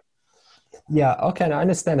 Yeah. Yeah. Okay. I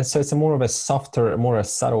understand. So it's more of a softer, more a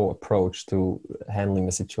subtle approach to handling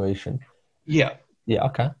the situation. Yeah. Yeah.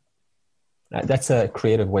 Okay. That's a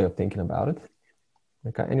creative way of thinking about it.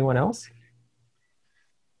 Okay. Anyone else?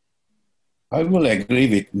 I will agree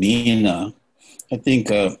with Meena. I think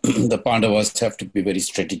the Pandavas have to be very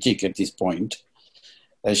strategic at this point.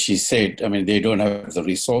 As she said, I mean, they don't have the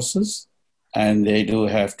resources and they do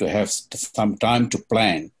have to have some time to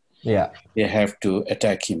plan. Yeah. They have to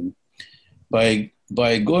attack him. By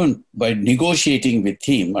negotiating with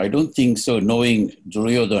him, I don't think so, knowing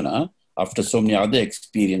Duryodhana, after so many other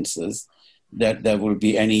experiences, that there will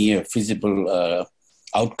be any feasible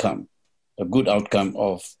outcome, a good outcome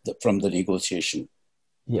from the negotiation.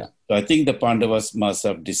 Yeah. So I think the Pandavas must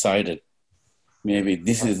have decided maybe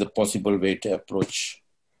this is the possible way to approach.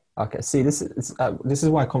 Okay, see, this is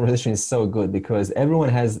why conversation is so good, because everyone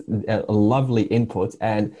has a lovely input,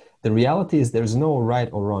 and the reality is there's no right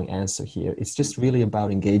or wrong answer here. It's just really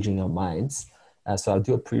about engaging our minds. So I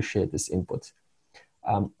do appreciate this input.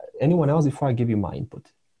 Anyone else before I give you my input?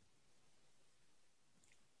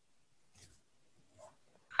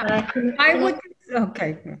 I would,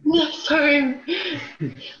 okay. No, sorry.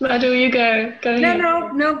 Madhu, you go. Go ahead.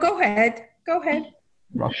 No, go ahead. Go ahead.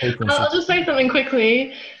 Rock, paper, I'll just say something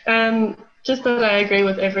quickly. Just that I agree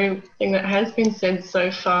with everything that has been said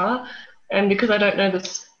so far. And because I don't know the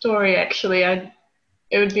story, actually,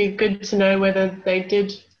 it would be good to know whether they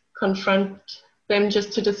did confront them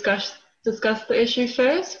just to discuss the issue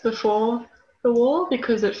first before the war,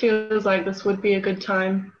 because it feels like this would be a good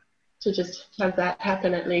time to just have that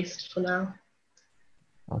happen, at least for now.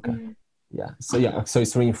 Okay. Yeah. So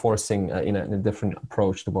it's reinforcing in a different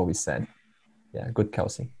approach to what we said. Yeah. Good,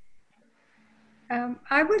 Kelsey.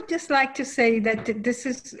 I would just like to say that this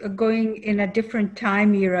is going in a different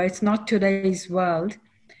time era. It's not today's world.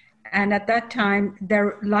 And at that time,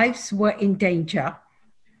 their lives were in danger.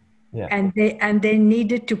 Yeah. And they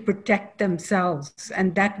needed to protect themselves.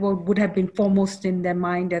 And that would have been foremost in their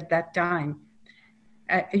mind at that time.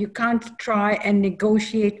 You can't try and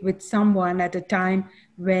negotiate with someone at a time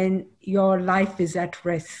when your life is at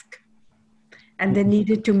risk. And they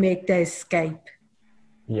needed to make their escape.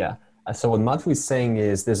 Yeah. So what Madhu is saying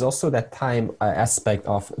is there's also that time aspect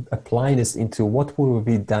of applying this into what will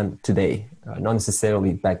be done today, not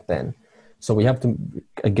necessarily back then. So we have to,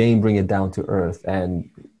 again, bring it down to earth. And,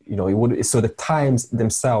 so the times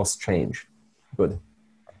themselves change. Good.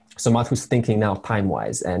 So Madhu's thinking now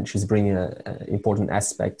time-wise, and she's bringing an important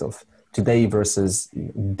aspect of today versus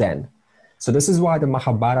then. So this is why the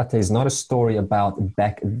Mahabharata is not a story about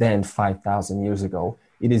back then, 5,000 years ago.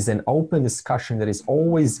 It is an open discussion that is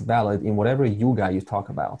always valid in whatever yuga you talk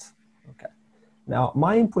about. Okay. Now,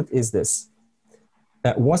 my input is this.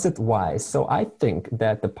 Was it wise? So I think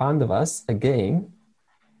that the Pandavas, again,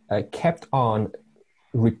 kept on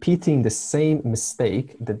repeating the same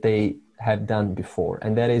mistake that they had done before.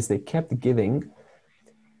 And that is they kept giving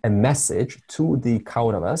a message to the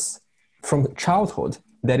Kauravas from childhood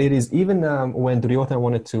that it is even when Duryodhana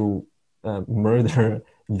wanted to murder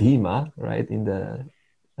Bhima, right,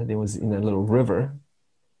 it was in a little river,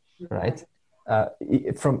 right?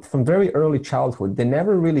 From very early childhood, they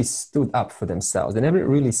never really stood up for themselves. They never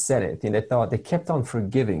really said it. And they kept on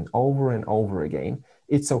forgiving over and over again.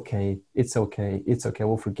 It's okay, it's okay, it's okay,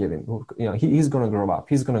 we'll forgive him. He's going to grow up,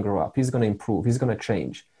 he's going to grow up, he's going to improve, he's going to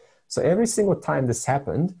change. So every single time this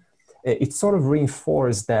happened, it sort of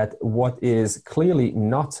reinforced that what is clearly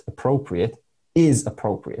not appropriate is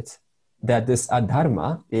appropriate. That this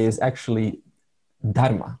adharma is actually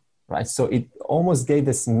dharma, right? So it almost gave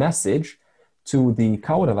this message to the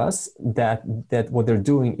Kauravas that what they're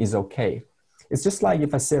doing is okay. It's just like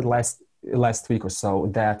if I said last week or so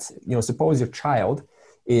that, suppose your child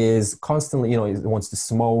is constantly, wants to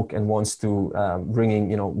smoke and wants to bring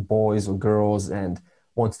in, boys or girls and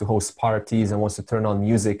wants to host parties and wants to turn on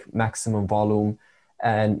music, maximum volume,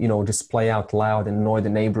 and, just play out loud and annoy the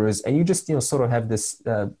neighbors. And you just, sort of have this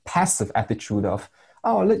passive attitude of,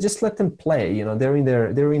 just let them play. They're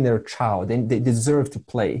in their child and they deserve to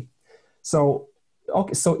play. So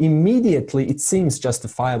immediately it seems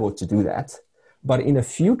justifiable to do that. But in the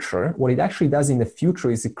future, what it actually does in the future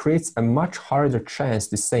is it creates a much harder chance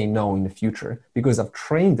to say no in the future because I've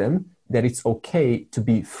trained them that it's okay to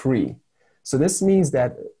be free. So this means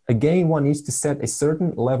that, again, one needs to set a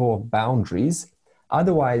certain level of boundaries.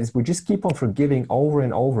 Otherwise, we just keep on forgiving over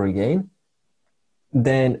and over again.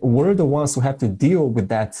 Then we're the ones who have to deal with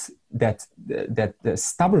that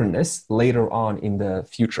stubbornness later on in the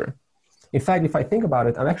future. In fact, if I think about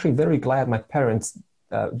it, I'm actually very glad my parents,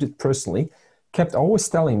 personally, kept always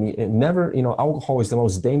telling me never, alcohol is the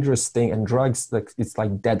most dangerous thing and drugs, it's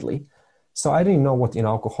like deadly. So I didn't know what,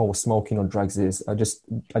 alcohol, smoking or drugs is.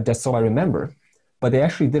 That's all I remember. But they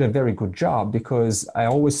actually did a very good job because I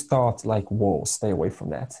always thought like, whoa, stay away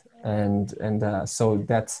from that. And so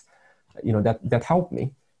that's, that helped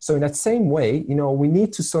me. So in that same way, we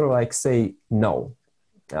need to sort of like say no.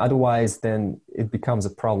 Otherwise, then it becomes a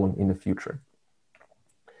problem in the future.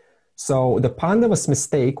 So the Pandavas'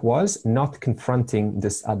 mistake was not confronting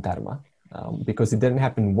this adharma because it didn't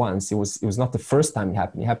happen once. It was not the first time it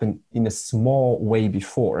happened. It happened in a small way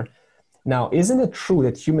before. Now, isn't it true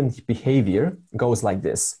that human behavior goes like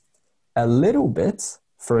this? A little bit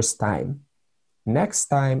first time, next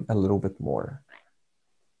time a little bit more.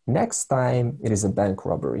 Next time it is a bank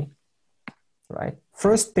robbery. right?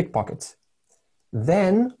 First pickpocket,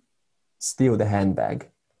 then steal the handbag,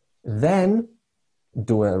 then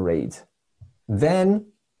do a raid, then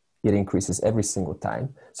it increases every single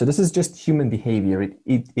time. So this is just human behavior.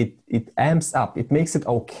 It amps up. It makes it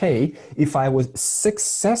okay. If I was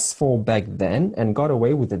successful back then and got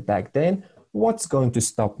away with it back then, what's going to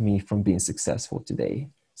stop me from being successful today?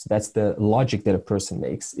 So that's the logic that a person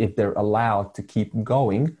makes if they're allowed to keep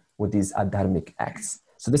going with these adharmic acts.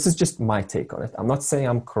 So this is just my take on it. I'm not saying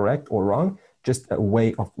I'm correct or wrong, just a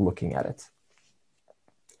way of looking at it.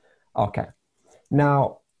 Okay.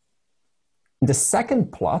 Now, the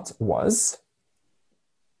second plot was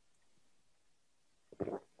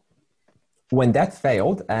when that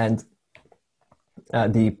failed and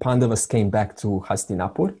the Pandavas came back to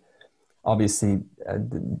Hastinapur. Obviously,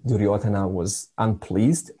 Duryodhana was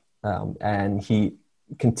unpleased and he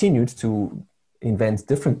continued to invent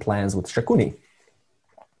different plans with Shakuni.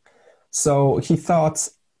 So he thought,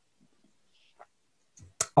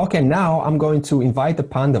 okay, now I'm going to invite the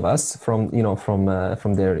Pandavas from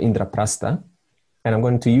their Indraprastha, and I'm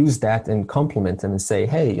going to use that and compliment them and say,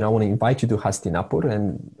 hey, I want to invite you to Hastinapur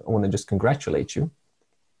and I want to just congratulate you.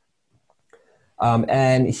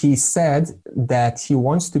 And he said that he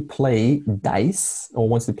wants to play dice, or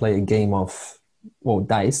wants to play a game of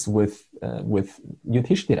dice with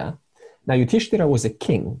Yudhishthira. Now Yudhishthira was a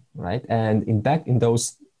king, right? And in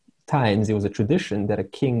those times, it was a tradition that a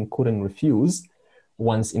king couldn't refuse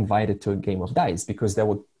once invited to a game of dice, because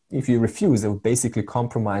if you refuse, it would basically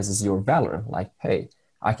compromises your valor. Like, hey,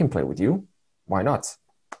 I can play with you, why not?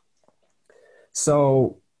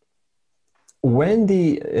 So when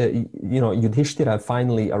the Yudhishthira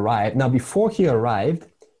finally arrived, now before he arrived,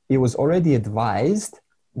 it was already advised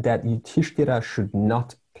that Yudhishthira should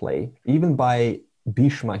not play, even by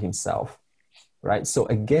Bhishma himself, right? So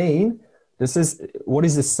again, what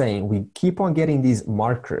is this saying? We keep on getting these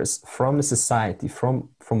markers from the society, from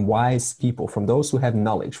wise people, from those who have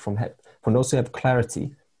knowledge, from those who have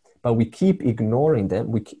clarity, but we keep ignoring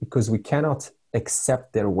them because we cannot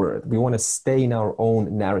accept their word. We want to stay in our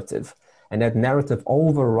own narrative. And that narrative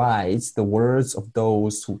overrides the words of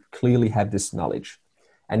those who clearly have this knowledge.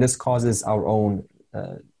 And this causes our own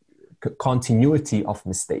continuity of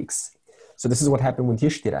mistakes. So this is what happened with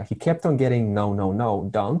Yudhishthira. He kept on getting no,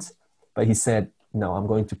 don't. But he said, no, I'm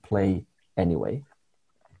going to play anyway.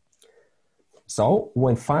 So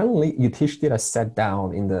when finally Yudhishthira sat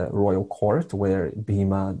down in the royal court where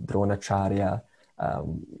Bhima, Dronacharya,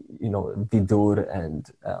 Vidur,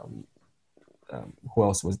 and who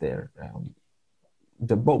else was there?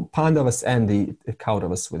 The both Pandavas and the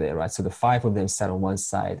Kauravas were there, right? So the five of them sat on one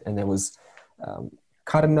side, and there was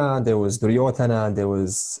Karna, there was Duryodhana, there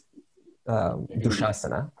was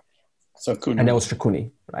Dushasana, and there was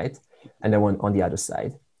Shakuni, right? And then one on the other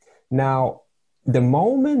side. Now, the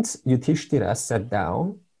moment Yudhishthira sat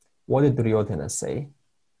down, what did Duryodhana say?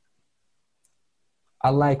 I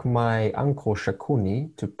like my uncle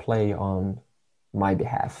Shakuni to play on my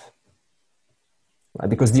behalf. Right?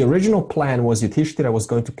 Because the original plan was Yudhishthira was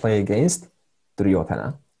going to play against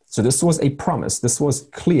Duryodhana. So this was a promise. This was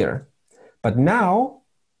clear. But now,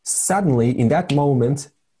 suddenly, in that moment,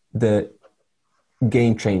 the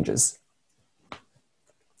game changes.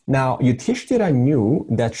 Now, Yudhishthira knew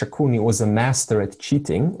that Shakuni was a master at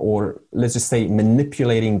cheating, or let's just say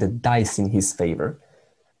manipulating the dice in his favor.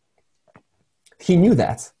 He knew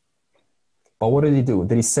that. But what did he do?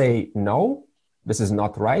 Did he say, no, this is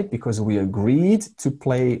not right because we agreed to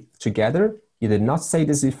play together? He did not say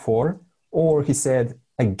this before. Or he said,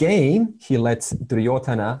 again, he let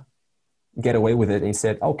Duryodhana get away with it. And he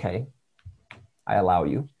said, okay, I allow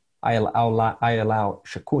you. I allow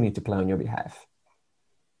Shakuni to play on your behalf.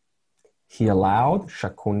 He allowed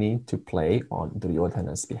Shakuni to play on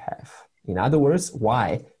Duryodhana's behalf. In other words,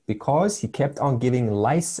 why? Because he kept on giving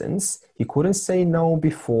license. He couldn't say no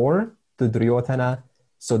before to Duryodhana.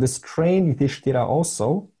 So this trained Yudhishthira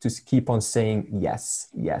also to keep on saying yes,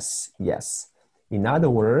 yes, yes. In other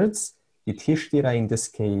words, Yudhishthira in this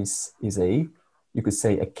case is you could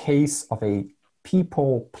say, a case of a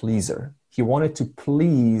people pleaser. He wanted to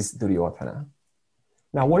please Duryodhana.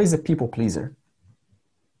 Now, what is a people pleaser?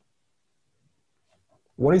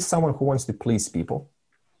 What is someone who wants to please people?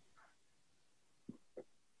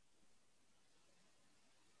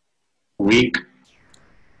 Weak.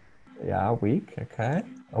 Yeah, weak. Okay.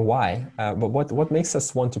 Why? But what makes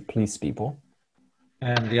us want to please people?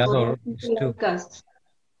 And the other is to like us.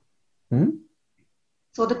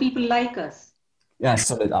 So the people like us. Yeah,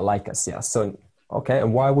 so they like us. Yeah. So okay.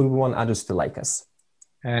 And why would we want others to like us?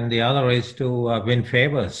 And the other is to win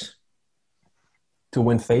favors. To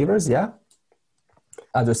win favors, yeah.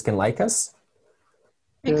 Others can like us.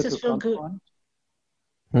 Makes us feel good.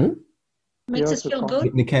 Makes us feel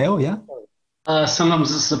good. Mikhail, yeah?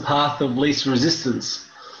 Sometimes it's the path of least resistance.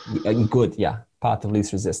 Good, yeah. Path of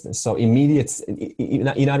least resistance. So immediate,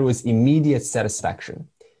 in other words, immediate satisfaction.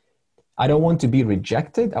 I don't want to be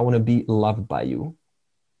rejected. I want to be loved by you.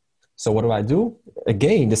 So what do?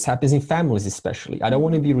 Again, this happens in families especially. I don't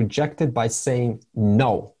want to be rejected by saying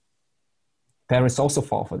no. Parents also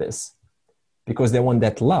fall for this because they want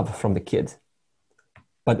that love from the kid.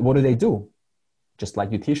 But what do? Just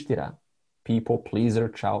like Yudhishthira, people pleaser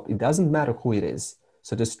child. It doesn't matter who it is.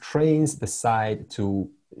 So this trains the side to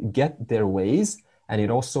get their ways, and it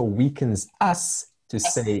also weakens us to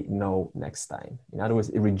say no next time. In other words,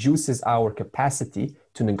 it reduces our capacity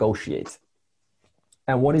to negotiate.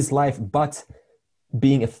 And what is life but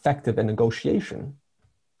being effective in negotiation?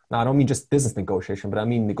 Now, I don't mean just business negotiation, but I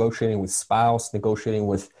mean negotiating with spouse, negotiating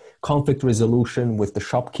with conflict resolution, with the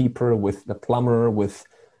shopkeeper, with the plumber, with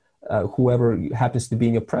whoever happens to be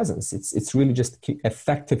in your presence. It's really just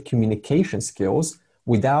effective communication skills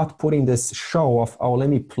without putting this show of, oh, let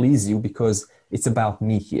me please you because it's about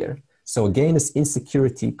me here. So again, this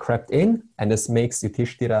insecurity crept in, and this makes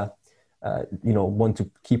Yudhishthira, want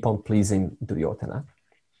to keep on pleasing Duryodhana.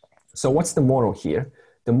 So what's the moral here?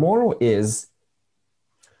 The moral is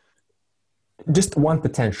just one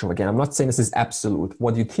potential. Again, I'm not saying this is absolute.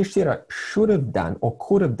 What Yudhishthira should have done or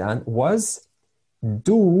could have done was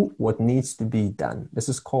do what needs to be done. This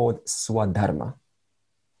is called swadharma.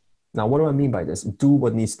 Now, what do I mean by this? Do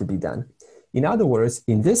what needs to be done. In other words,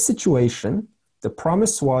 in this situation, the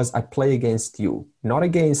promise was I play against you, not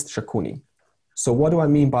against Shakuni. So what do I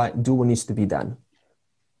mean by do what needs to be done?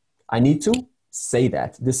 I need to say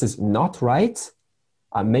that this is not right.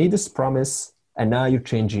 I made this promise and now you're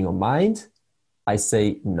changing your mind. I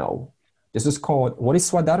say no. This is called, what is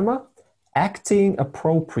swadharma? Acting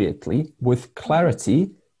appropriately with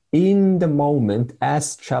clarity in the moment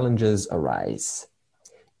as challenges arise,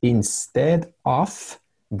 instead of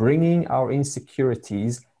bringing our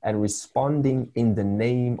insecurities and responding in the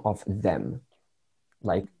name of them,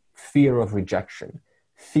 like fear of rejection,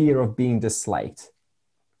 fear of being disliked.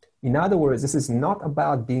 In other words, this is not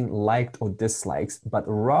about being liked or disliked, but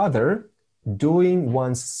rather doing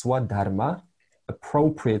one's swadharma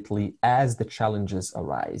appropriately as the challenges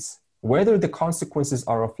arise. Whether the consequences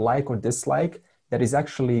are of like or dislike, that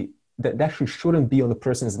actually shouldn't be on the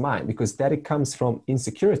person's mind, because that it comes from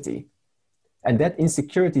insecurity. And that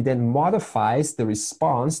insecurity then modifies the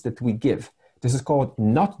response that we give. This is called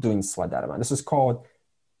not doing swadharma. This is called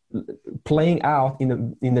playing out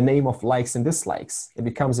in the name of likes and dislikes. It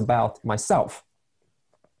becomes about myself.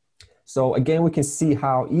 So again, we can see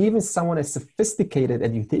how even someone as sophisticated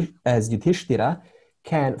as Yudhishthira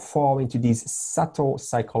can fall into these subtle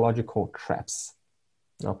psychological traps.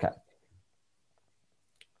 Okay.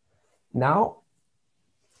 Now,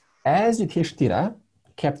 as Yudhishthira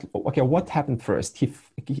kept, okay, what happened first?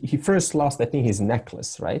 He first lost, I think, his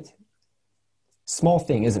necklace, right? Small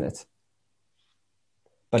thing, isn't it?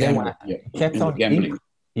 But then he kept on gambling.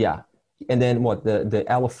 Yeah. And then what? The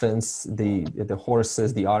elephants, the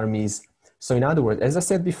horses, the armies. So in other words, as I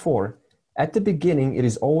said before, at the beginning, it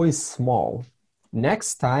is always small.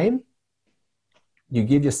 Next time, you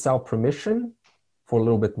give yourself permission for a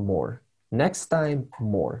little bit more. Next time,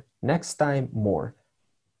 more. Next time, more.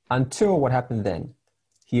 Until what happened then?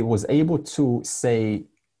 He was able to say,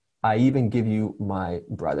 I even give you my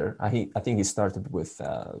brother. I think he started with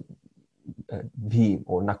Bhim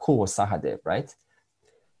or Nakul or Sahadev, right?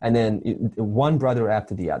 And then one brother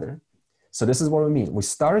after the other. So this is what we mean. We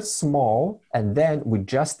start small and then we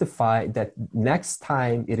justify that next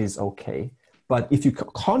time it is okay. But if you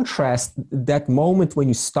contrast that moment when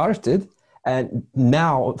you started and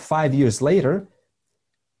now 5 years later,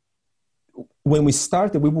 when we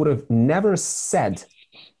started, we would have never said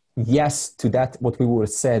yes to that, what we would have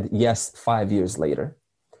said yes 5 years later.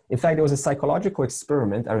 In fact, there was a psychological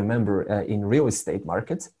experiment, I remember, in real estate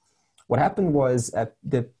markets. What happened was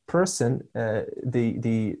the person,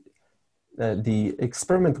 the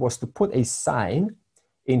experiment was to put a sign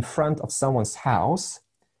in front of someone's house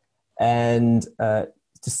and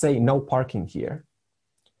to say no parking here.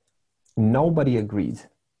 Nobody agreed.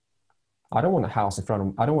 I don't want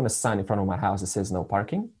I don't want a sign in front of my house that says no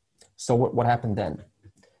parking. So what happened then?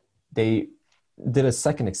 They did a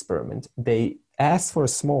second experiment. They asked for a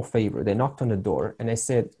small favor. They knocked on the door and they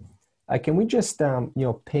said, can we just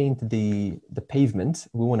paint the pavement?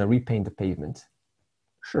 We want to repaint the pavement.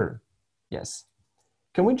 Sure. Yes.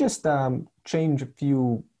 Can we just change a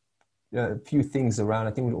few things around?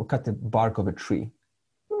 I think we'll cut the bark of a tree.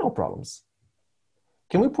 No problems.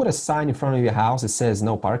 Can we put a sign in front of your house that says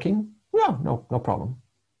no parking? Yeah, no problem.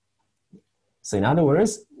 So in other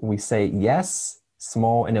words, we say yes,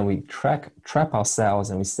 small, and then we trap ourselves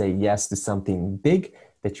and we say yes to something big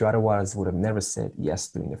that you otherwise would have never said yes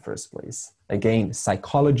to in the first place. Again,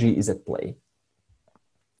 psychology is at play.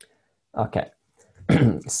 Okay,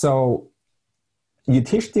 so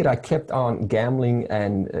Yudhishthira kept on gambling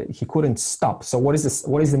and he couldn't stop. So what is this?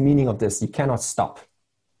 What is the meaning of this? You cannot stop.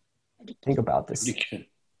 Think about this. Addiction.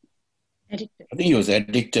 Addicted. I think he was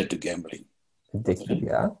addicted to gambling. Addicted,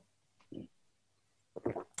 yeah.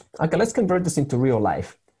 Okay, let's convert this into real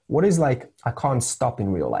life. What is like, I can't stop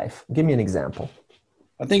in real life? Give me an example.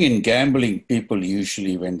 I think in gambling, people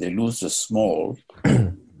usually, when they lose a small,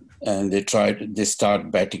 and they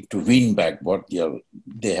start betting to win back what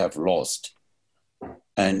they have lost.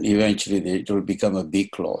 And eventually it will become a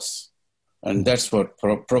big loss. And that's what,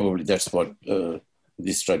 probably that's what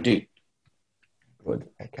Yudhishthira did. Good,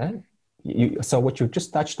 okay. So what you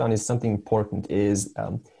just touched on is something important is,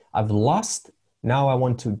 I've lost, now I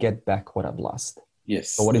want to get back what I've lost.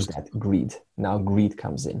 Yes. So what is that? Greed. Now greed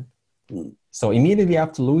comes in. So immediately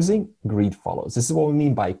after losing, greed follows. This is what we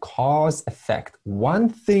mean by cause effect. One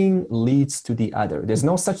thing leads to the other. There's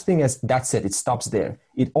no such thing as that's it, it stops there.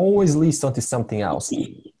 It always leads on to something else.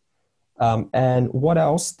 And what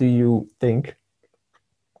else do you think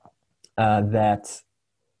that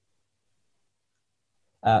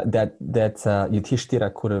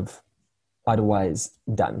Yudhishthira could have otherwise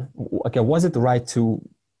done? Okay, was it right to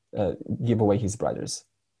give away his brothers?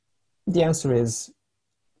 The answer is,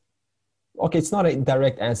 okay, it's not a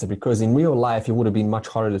direct answer because in real life it would have been much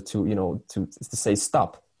harder to say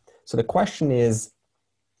stop. So the question is,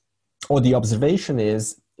 or the observation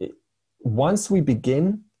is, once we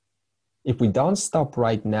begin, if we don't stop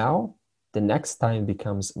right now, the next time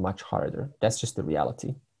becomes much harder. That's just the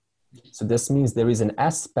reality. So this means there is an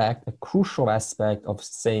aspect, a crucial aspect of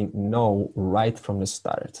saying no right from the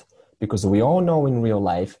start, because we all know in real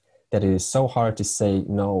life that it is so hard to say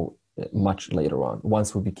no much later on,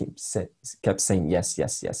 once we kept saying yes,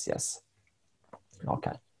 yes, yes, yes.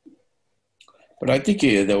 Okay. But I think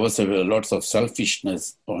there was lots of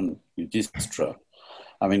selfishness on Yudhishthira.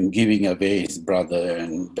 I mean, giving away his brother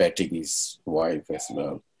and betting his wife as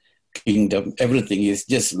well. Kingdom, everything. Is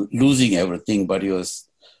just losing everything, but he was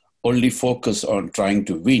only focused on trying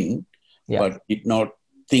to win, but did not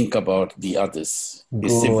think about the others.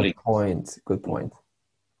 Good point. Good point.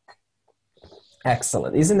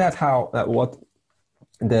 Excellent. Isn't that how what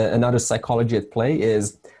another psychology at play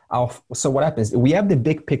is? So what happens? We have the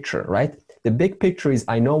big picture, right? The big picture is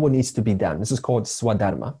I know what needs to be done. This is called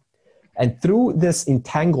swadharma. And through this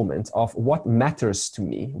entanglement of what matters to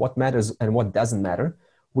me, what matters and what doesn't matter,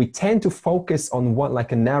 we tend to focus on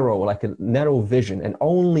like a narrow vision and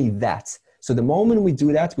only that. So the moment we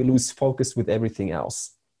do that, we lose focus with everything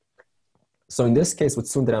else. So in this case, what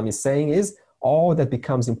Sundaram is saying is, all that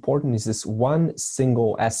becomes important is this one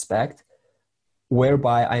single aspect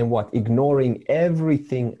whereby I am ignoring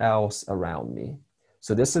everything else around me.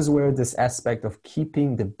 So this is where this aspect of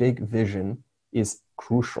keeping the big vision is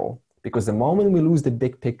crucial, because the moment we lose the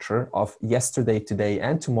big picture of yesterday, today,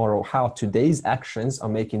 and tomorrow, how today's actions are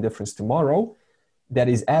making difference tomorrow, that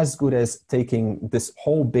is as good as taking this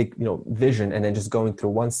whole big vision and then just going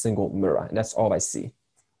through one single mirror, and that's all I see.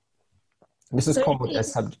 This is called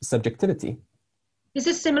subjectivity. Is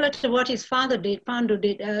this similar to what his father did, Pandu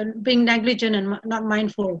did, being negligent and not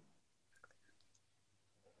mindful?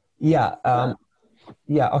 Yeah.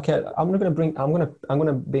 Okay. I'm gonna bring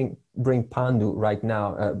Pandu right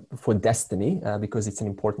now for destiny because it's an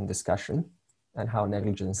important discussion and how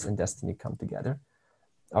negligence and destiny come together.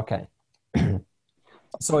 Okay.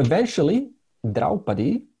 So eventually,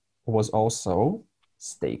 Draupadi was also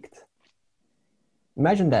staked.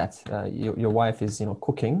 Imagine that your wife is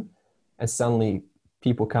cooking, and suddenly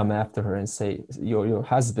people come after her and say, your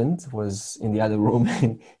husband was in the other room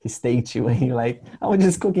and he staked you, and you're like, I was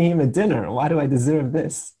just cooking him a dinner. Why do I deserve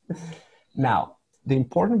this? Now, the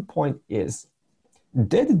important point is,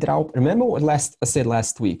 did Draupadi, remember what I said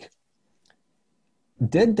last week,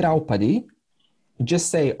 did Draupadi just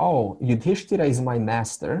say, oh, Yudhishthira is my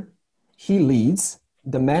master, he leads,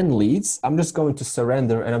 the man leads, I'm just going to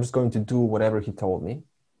surrender and I'm just going to do whatever he told me?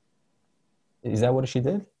 Is that what she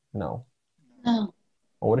did? No. No.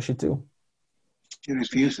 Or what did she do? She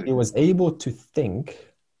refused it. She was able to think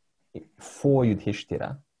for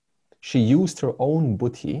Yudhishthira. She used her own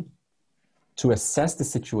buddhi to assess the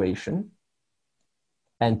situation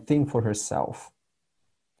and think for herself.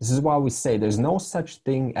 This is why we say there's no such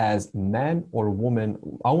thing as man or woman,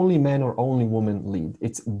 only man or only woman lead.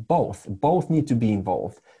 It's both. Both need to be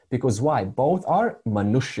involved. Because why? Both are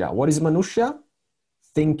manushya. What is manushya?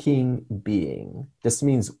 thinking being. This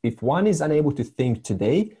means if one is unable to think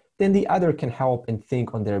today, then the other can help and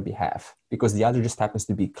think on their behalf, because the other just happens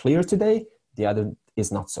to be clear today, the other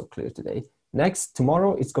is not so clear today. Next,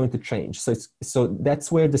 tomorrow it's going to change. So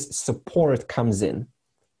that's where this support comes in.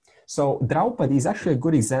 So Draupadi is actually a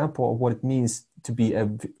good example of what it means to be a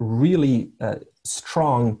really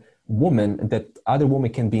strong woman that other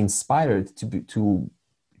women can be inspired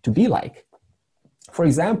to be like. For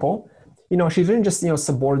example, she didn't just,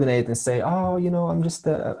 subordinate and say, oh, I'm just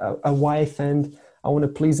a wife and I want to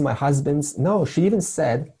please my husbands. No, she even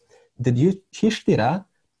said that Yudhishthira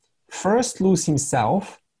first lose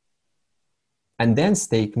himself and then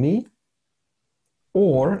stake me,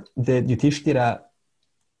 or that Yudhishthira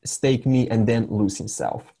stake me and then lose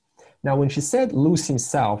himself. Now, when she said lose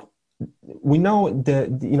himself, we know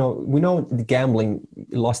the gambling,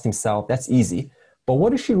 lost himself, that's easy. But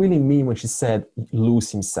what does she really mean when she said lose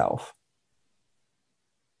himself?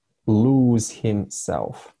 Lose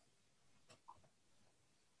himself.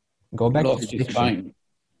 Go back lost to the his dictionary. spine.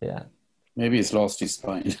 Yeah. Maybe it's lost his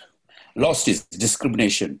spine. Lost his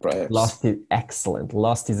discrimination, perhaps. Excellent.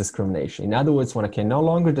 Lost his discrimination. In other words, when I can no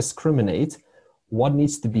longer discriminate what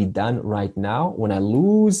needs to be done right now, when I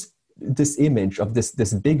lose this image of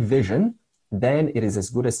this big vision, then it is as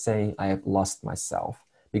good as saying I have lost myself.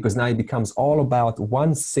 Because now it becomes all about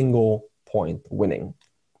one single point, winning.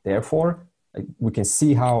 Therefore, we can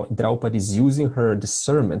see how Draupadi is using her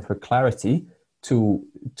discernment, her clarity, to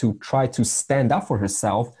try to stand up for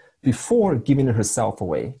herself before giving herself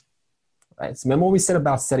away. Right? So remember what we said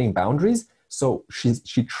about setting boundaries? So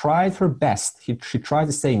she tried her best. She tried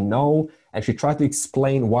to say no, and she tried to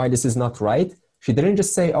explain why this is not right. She didn't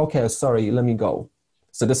just say, okay, sorry, let me go.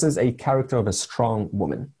 So this is a character of a strong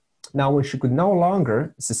woman. Now, when she could no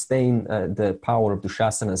longer sustain the power of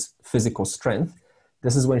Dushasana's physical strength,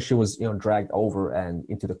 this is when she was dragged over and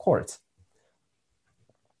into the court.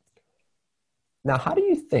 Now, how do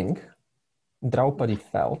you think Draupadi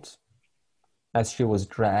felt as she was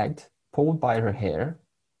dragged, pulled by her hair,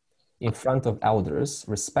 in front of elders,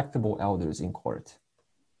 respectable elders in court?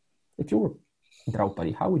 If you were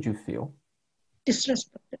Draupadi, how would you feel?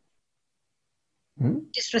 Disrespected.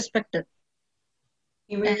 Disrespected.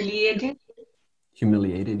 Humiliated.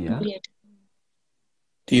 Humiliated, yeah.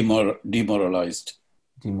 Demoralized.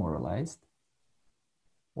 Demoralized.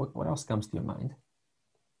 What else comes to your mind?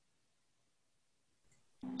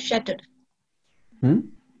 Shattered.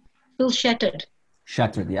 Feel shattered.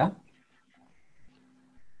 Shattered, yeah.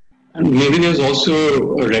 And maybe there's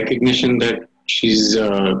also a recognition that she's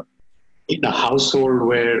in a household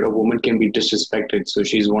where a woman can be disrespected. So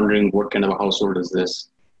she's wondering, what kind of a household is this?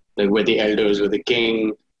 Like where the elders, where the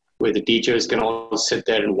king, where the teachers can all sit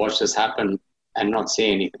there and watch this happen and not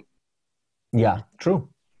say anything. Yeah, true.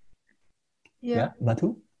 Yeah.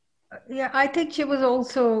 Madhu? Yeah, I think she was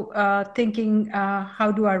also thinking,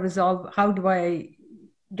 how do I resolve, how do I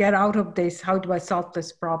get out of this? How do I solve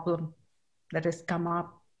this problem that has come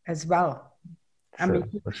up as well? Sure, I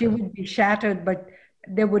mean, she would be shattered, but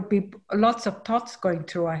there would be lots of thoughts going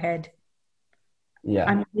through her head. Yeah.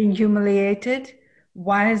 I'm being humiliated.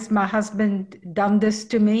 Why has my husband done this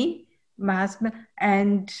to me? My husband,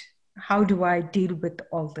 and how do I deal with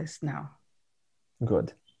all this now?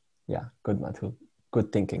 Good. Yeah, good, Madhu.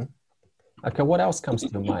 Good thinking. Okay, what else comes to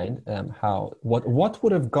your mind? What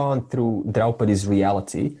would have gone through Draupadi's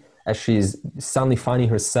reality as she's suddenly finding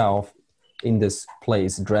herself in this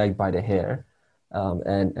place, dragged by the hair,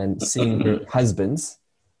 and seeing her husbands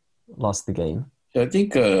lost the game? I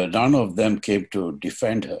think none of them came to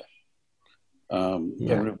defend her.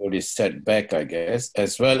 Everybody sat back, I guess,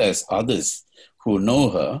 as well as others who know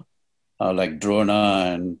her, like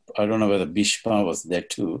Drona, and I don't know whether Bhishma was there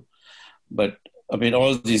too. But I mean,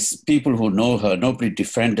 all these people who know her, nobody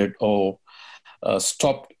defended or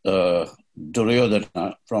stopped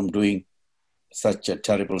Duryodhana from doing such a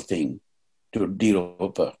terrible thing to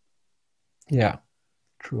derope her. Yeah,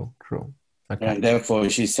 true. Okay. And therefore,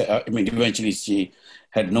 she said, eventually she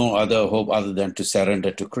had no other hope other than to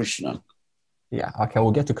surrender to Krishna. Yeah, okay,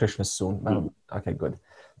 we'll get to Krishna soon. Okay, good.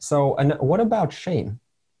 So, and what about shame?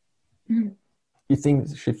 You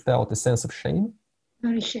think she felt a sense of shame?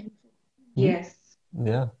 Very shameful. Yes.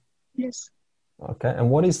 Yeah. Yes. Okay, and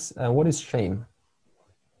what is shame?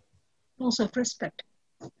 Loss of respect.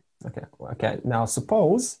 Okay. Now,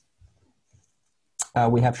 suppose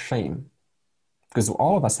we have shame, because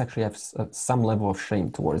all of us actually have some level of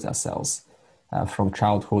shame towards ourselves from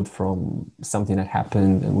childhood, from something that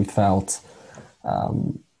happened, and we felt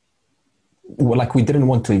like we didn't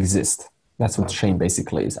want to exist. That's what shame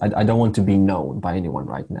basically is. I don't want to be known by anyone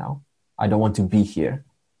right now. I don't want to be here.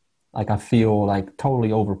 Like I feel like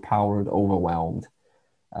totally overpowered, overwhelmed,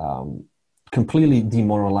 completely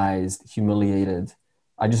demoralized, humiliated.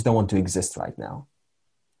 I just don't want to exist right now.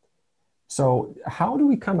 So how do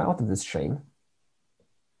we come out of this shame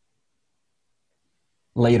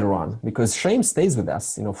later on? Because shame stays with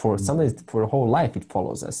us, you know, for a whole life. It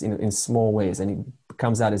follows us in small ways, and it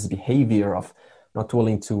comes out as behavior of not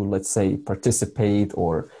willing to, let's say, participate,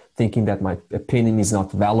 or thinking that my opinion is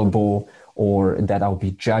not valuable, or that I'll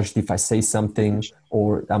be judged if I say something,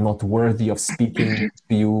 or I'm not worthy of speaking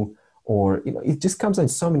to you, or, you know, it just comes in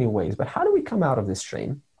so many ways. But how do we come out of this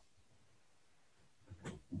shame?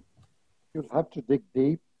 You'll have to dig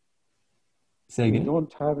deep. Say again? You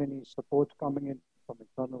don't have any support coming in from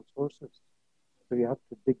external sources. So you have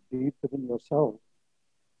to dig deep within yourself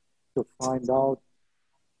to find out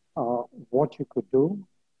what you could do,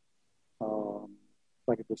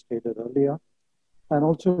 like it was stated earlier. And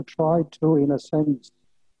also try to, in a sense,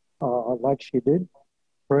 like she did,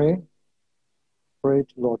 pray to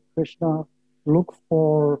Lord Krishna, look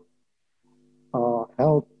for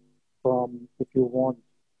help from, if you want,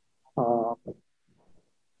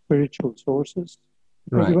 spiritual sources.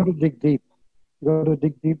 Because you got to dig deep. You got to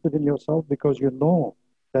dig deep within yourself, because you know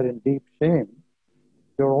that in deep shame,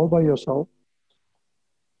 you're all by yourself.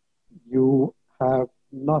 You have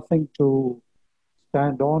nothing to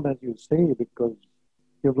stand on, as you say, because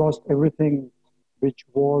you've lost everything which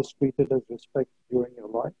was treated as respect during your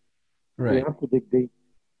life. Right. You have to dig deep.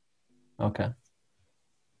 Okay.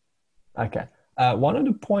 One of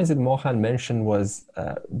the points that Mohan mentioned was,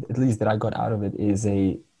 at least that I got out of it, is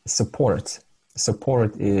a support.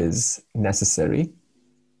 Support is necessary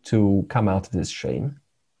to come out of this shame.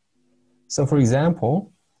 So, for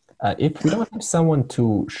example, if we don't have someone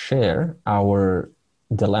to share our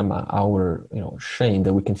dilemma, our shame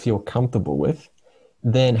that we can feel comfortable with,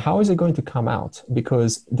 then how is it going to come out?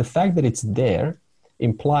 Because the fact that it's there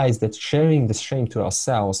implies that sharing the shame to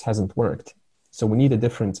ourselves hasn't worked. So we need a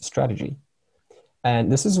different strategy.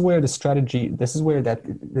 And this is where the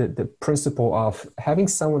principle of having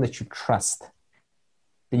someone that you trust,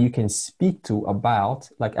 that you can speak to about,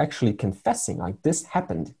 like actually confessing, like, this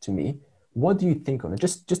happened to me. What do you think of it?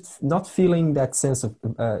 Just not feeling that sense of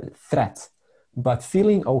threat, but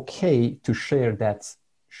feeling okay to share that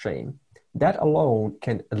shame. That alone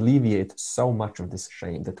can alleviate so much of this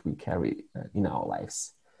shame that we carry in our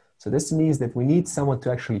lives. So this means that we need someone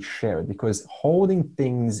to actually share it, because holding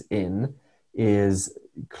things in is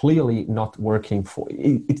clearly not working for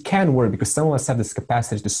it. It can work because some of us have this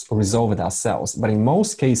capacity to resolve it ourselves, but in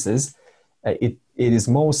most cases, it is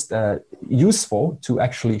most useful to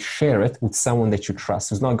actually share it with someone that you trust,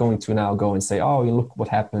 who's not going to now go and say, oh, you look what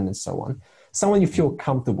happened, and so on. Someone you feel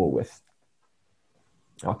comfortable with.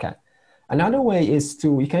 Okay. Another way is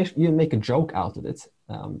you can make a joke out of it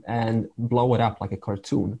and blow it up like a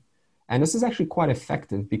cartoon. And this is actually quite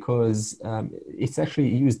effective, because it's actually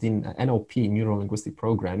used in NLP, neuro-linguistic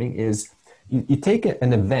programming. Is you take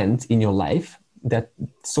an event in your life that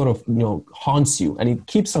sort of haunts you, and it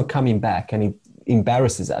keeps on coming back, and it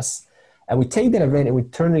embarrasses us. And we take that event and we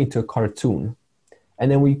turn it into a cartoon. And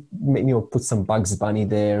then we put some Bugs Bunny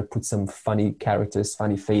there, put some funny characters,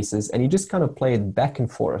 funny faces, and you just kind of play it back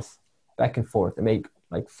and forth, and make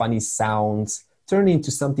like funny sounds, turn it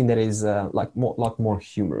into something that is lot more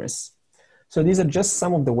humorous. So these are just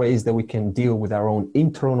some of the ways that we can deal with our own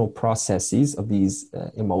internal processes of these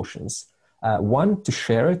emotions. One, to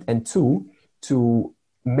share it, and two, to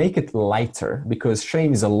make it lighter, because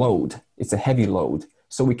shame is a load. It's a heavy load.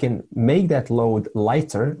 So we can make that load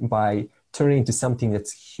lighter by turning into something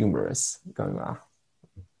that's humorous, going,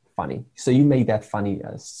 funny. So you make that funny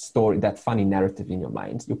story, that funny narrative in your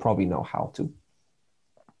mind. You probably know how to.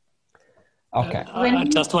 Okay. I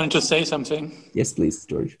just wanted to say something. Yes, please,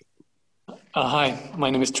 George. Hi, my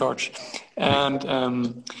name is George.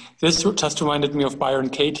 And this just reminded me of Byron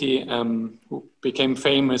Katie, who became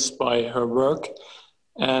famous by her work.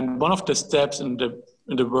 And one of the steps in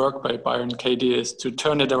the work by Byron Katie is to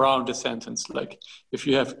turn it around, the sentence. Like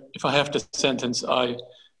if I have the sentence, I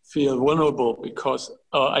feel vulnerable because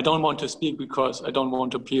I don't want to speak because I don't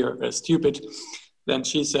want to appear stupid, then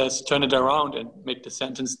she says, turn it around and make the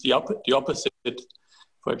sentence the opposite.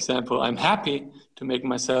 For example, I'm happy to make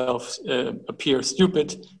myself appear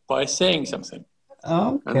stupid by saying something.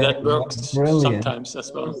 Okay. And that works sometimes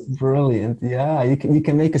as well. Brilliant. Yeah, you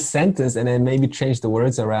can make a sentence and then maybe change the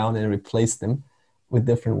words around and replace them with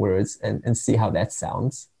different words and see how that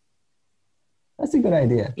sounds. That's a good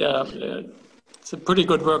idea. Yeah, it's a pretty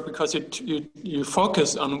good work because you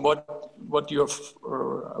focus on what you're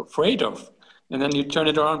afraid of. And then you turn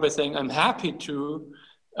it around by saying, I'm happy to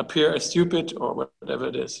appear as stupid or whatever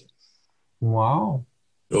it is. Wow.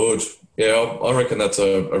 George, yeah, I reckon that's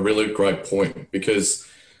a really great point, because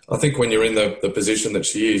I think when you're in the position that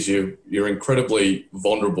she is, you're incredibly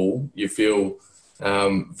vulnerable. You feel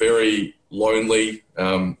very lonely,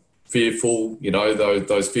 fearful,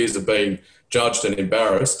 those fears of being judged and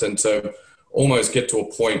embarrassed. And to almost get to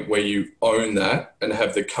a point where you own that and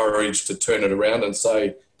have the courage to turn it around and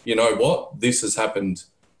say, you know what, this has happened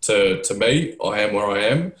to me. I am where I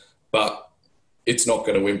am, but it's not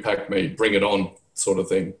going to impact me. Bring it on, sort of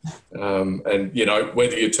thing. And,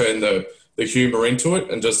 whether you turn the humour into it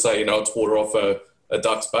and just say, it's water off a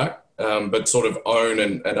duck's back, but sort of own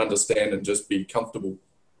and understand and just be comfortable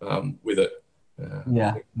with it.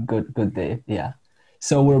 Yeah, good, Dave. Yeah.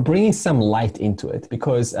 So we're bringing some light into it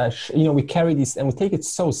because, we carry this and we take it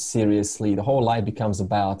so seriously. The whole life becomes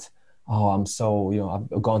about, I'm so,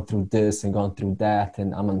 I've gone through this and gone through that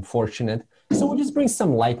and I'm unfortunate. So we'll just bring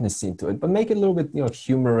some lightness into it, but make it a little bit,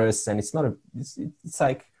 humorous. And it's not it's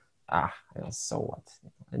like, so what?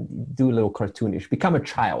 And do a little cartoonish, become a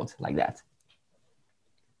child like that.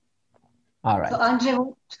 All right. So Andre,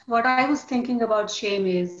 what I was thinking about shame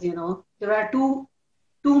is, there are two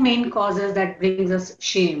main causes that brings us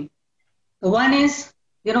shame. The one is,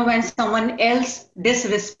 when someone else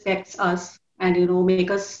disrespects us and,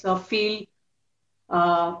 make us feel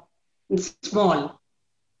small,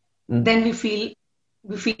 then we feel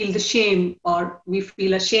the shame or we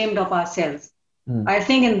feel ashamed of ourselves. I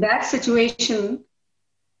think in that situation,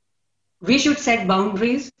 we should set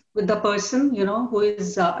boundaries with the person, who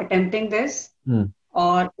is attempting this.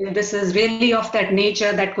 Or if this is really of that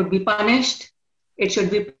nature that could be punished, it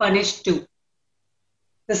should be punished too.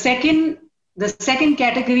 The second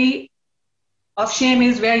category of shame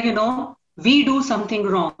is where, we do something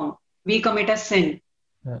wrong. We commit a sin,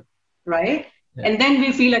 right? Yeah. And then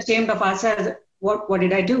we feel ashamed of ourselves. What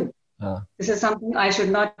did I do? This is something I should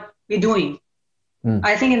not be doing.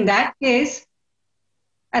 I think in that case,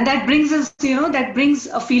 and that brings us, that brings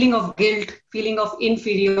a feeling of guilt, feeling of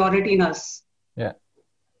inferiority in us. Yeah.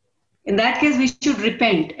 In that case, we should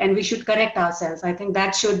repent and we should correct ourselves. I think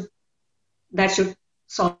that should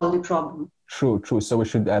solve the problem. True. So we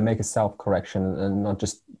should make a self-correction and not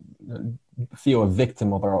just feel a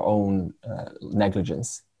victim of our own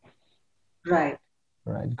negligence. Right.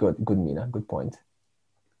 Good, Mina. Good point.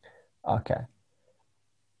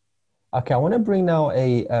 Okay, I want to bring now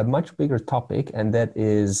a much bigger topic, and that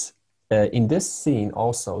is in this scene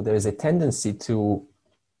also, there is a tendency to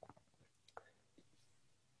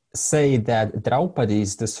say that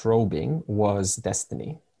Draupadi's disrobing was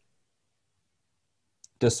destiny.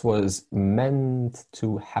 This was meant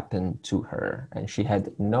to happen to her, and she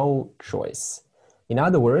had no choice. In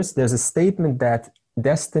other words, there's a statement that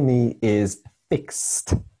destiny is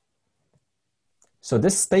fixed. So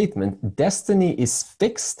this statement, destiny is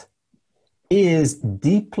fixed, is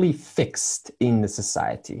deeply fixed in the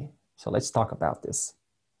society. So let's talk about this.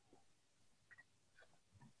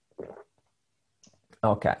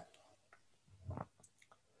 Okay.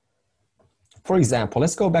 For example,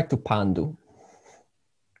 let's go back to Pandu.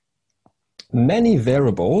 Many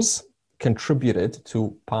variables contributed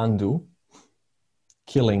to Pandu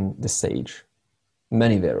killing the sage.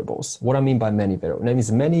 Many variables. What I mean by many variables, that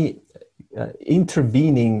means many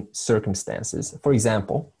intervening circumstances. For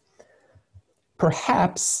example,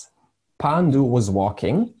 perhaps Pandu was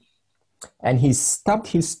walking and he stubbed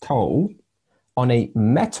his toe on a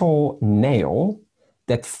metal nail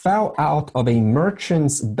that fell out of a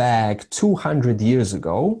merchant's bag 200 years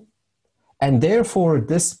ago, and therefore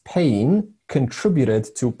this pain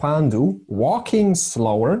contributed to Pandu walking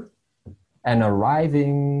slower and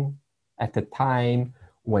arriving at the time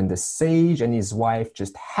when the sage and his wife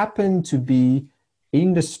just happened to be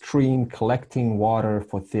in the stream collecting water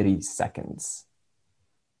for 30 seconds.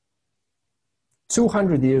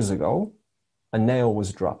 200 years ago, a nail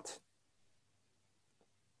was dropped.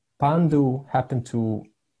 Pandu happened to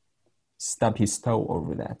stub his toe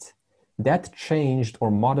over that. That changed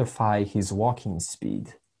or modified his walking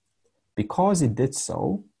speed. Because it did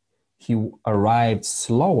so, he arrived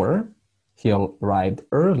slower, he arrived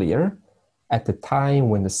earlier, at the time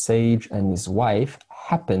when the sage and his wife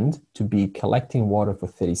happened to be collecting water for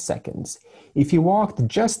 30 seconds. If he walked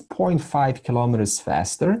just 0.5 kilometers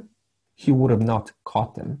faster, he would have not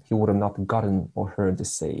caught them. He would have not gotten or heard the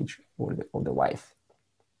sage or the wife.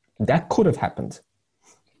 That could have happened.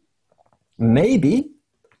 Maybe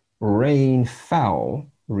rain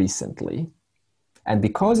fell recently, and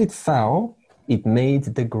because it fell, it made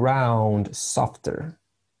the ground softer.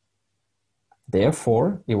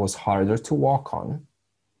 Therefore, it was harder to walk on.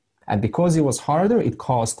 And because it was harder, it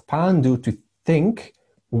caused Pandu to think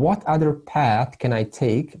what other path can I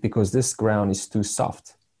take because this ground is too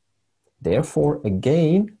soft? Therefore,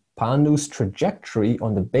 again, Pandu's trajectory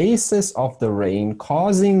on the basis of the rain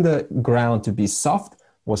causing the ground to be soft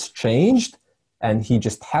was changed, and he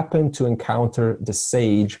just happened to encounter the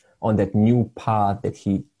sage on that new path that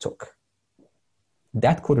he took.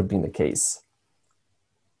 That could have been the case.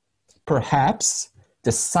 Perhaps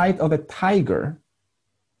the sight of a tiger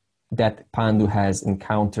that Pandu has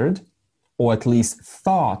encountered, or at least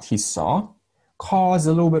thought he saw, caused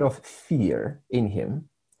a little bit of fear in him.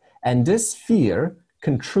 And this fear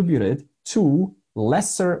contributed to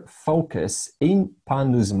lesser focus in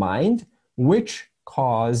Pandu's mind, which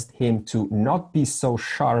caused him to not be so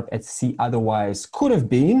sharp as he otherwise could have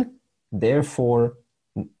been, therefore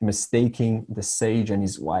mistaking the sage and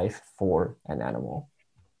his wife for an animal.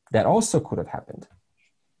 That also could have happened.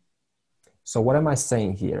 So what am I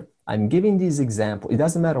saying here? I'm giving these examples. It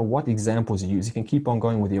doesn't matter what examples you use. You can keep on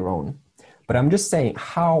going with your own. But I'm just saying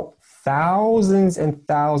how thousands and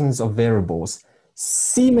thousands of variables,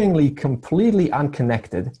 seemingly completely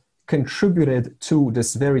unconnected, contributed to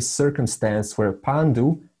this very circumstance where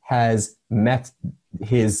Pandu has met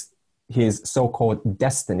his so-called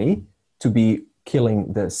destiny to be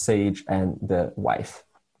killing the sage and the wife.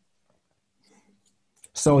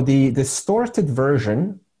 So the distorted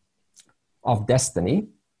version of destiny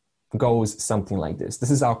goes something like this.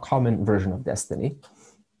 This is our common version of destiny.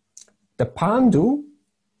 The Pandu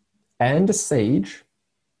and the sage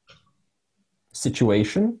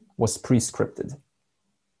situation was prescripted.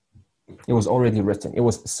 It was already written. It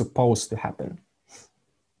was supposed to happen.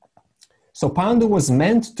 So Pandu was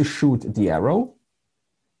meant to shoot the arrow,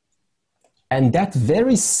 and that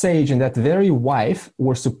very sage and that very wife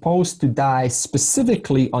were supposed to die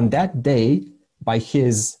specifically on that day by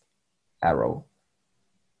his arrow.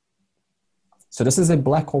 So this is a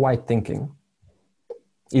black or white thinking.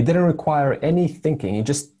 It didn't require any thinking. It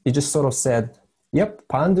just sort of said, yep,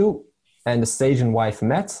 Pandu and the sage and wife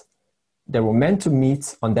met. They were meant to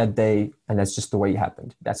meet on that day, and that's just the way it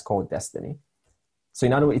happened. That's called destiny. So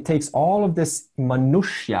in other words, it takes all of this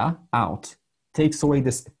minutia out, takes away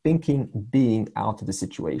this thinking being out of the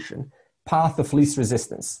situation. Path of least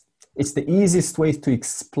resistance. It's the easiest way to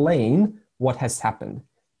explain what has happened.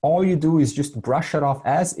 All you do is just brush it off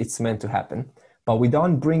as it's meant to happen. But we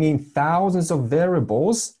don't bring in thousands of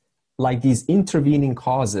variables like these intervening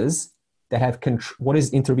causes that have what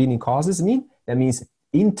does intervening causes mean? That means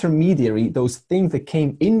intermediary, those things that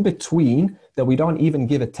came in between that we don't even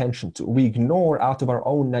give attention to. We ignore out of our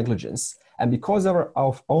own negligence. And because of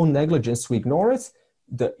our own negligence, we ignore it.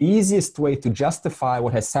 The easiest way to justify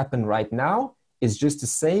what has happened right now is just to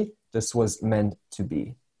say, this was meant to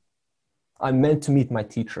be. I'm meant to meet my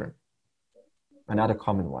teacher. Another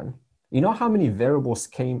common one. You know how many variables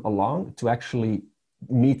came along to actually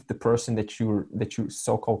meet the person that you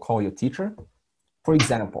so-called call your teacher? For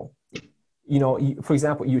example,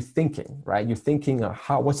 you're thinking, right? You're thinking,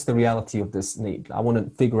 what's the reality of this need? I want to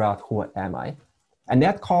figure out who am I? And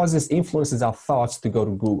that influences our thoughts to go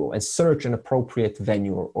to Google and search an appropriate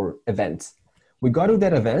venue or event. We go to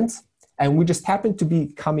that event and we just happen to be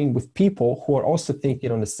coming with people who are also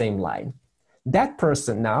thinking on the same line. That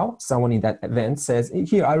person now, someone in that event says,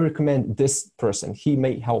 here, I recommend this person. He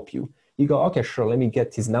may help you. You go, okay, sure, let me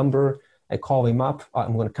get his number. I call him up.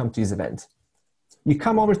 I'm going to come to his event. You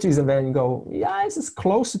come over to his event and go, yeah, this is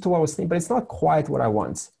closer to what I was thinking, but it's not quite what I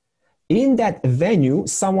want. In that venue,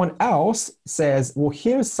 someone else says, well,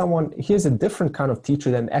 here's a different kind of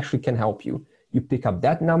teacher that actually can help you. You pick up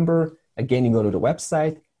that number. Again, you go to the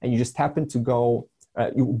website and you just happen to go,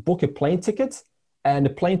 you book a plane ticket, and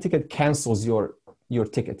the plane ticket cancels your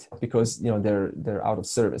ticket because they're out of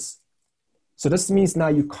service. So this means now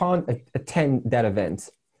you can't attend that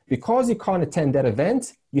event. Because you can't attend that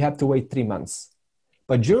event, you have to wait 3 months.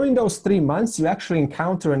 But during those 3 months, you actually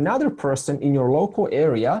encounter another person in your local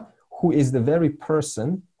area who is the very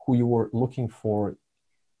person who you were looking for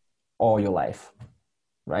all your life,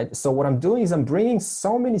 right? So what I'm doing is I'm bringing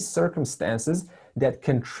so many circumstances that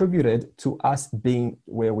contributed to us being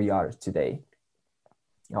where we are today.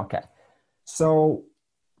 Okay, so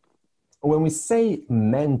when we say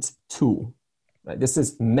meant to, right, this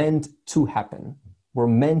is meant to happen. We're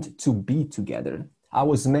meant to be together. I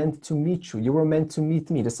was meant to meet you. You were meant to meet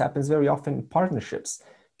me. This happens very often in partnerships.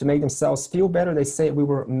 To make themselves feel better, they say we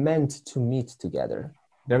were meant to meet together.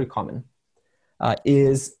 Very common.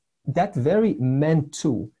 Is that very meant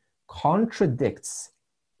to contradicts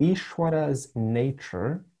Ishwara's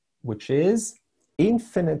nature, which is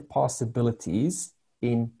infinite possibilities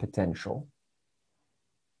in potential.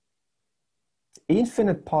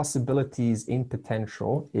 Infinite possibilities in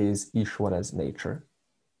potential is Ishwara's nature.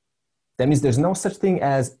 That means there's no such thing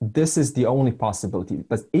as this is the only possibility,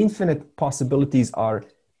 but infinite possibilities are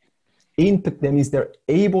input. That means they're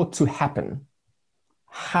able to happen.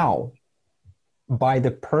 How? By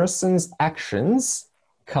the person's actions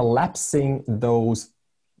collapsing those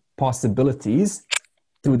possibilities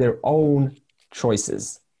through their own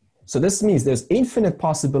choices. So this means there's infinite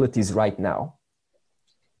possibilities right now.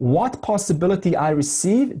 What possibility I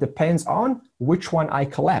receive depends on which one I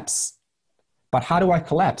collapse. But how do I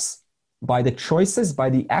collapse? By the choices, by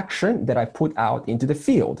the action that I put out into the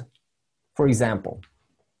field. For example,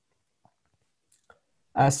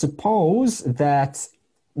 suppose that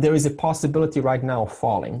there is a possibility right now of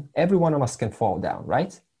falling. Every one of us can fall down,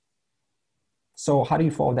 right? So how do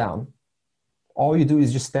you fall down? All you do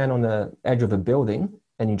is just stand on the edge of a building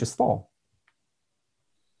and you just fall.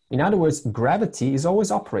 In other words, gravity is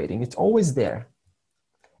always operating. It's always there.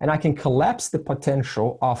 And I can collapse the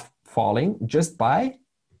potential of falling just by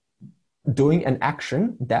doing an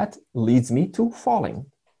action that leads me to falling.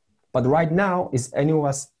 But right now, is any of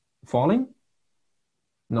us falling?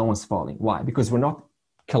 No one's falling. Why? Because we're not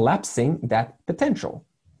collapsing that potential.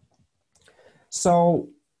 So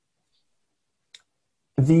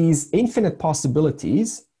these infinite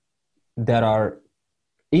possibilities that are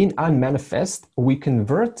in unmanifest, we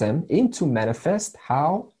convert them into manifest.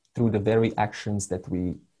 How? Through the very actions that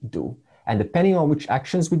we do. And depending on which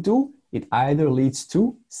actions we do, it either leads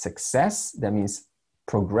to success, that means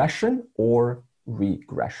progression, or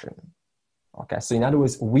regression. Okay, so in other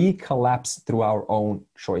words, we collapse through our own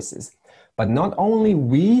choices. But not only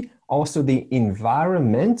we, also the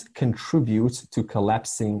environment contributes to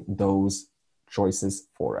collapsing those choices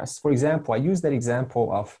for us. For example, I used that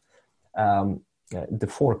example of the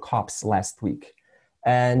 4 cops last week.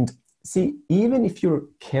 And see, even if you're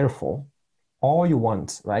careful, all you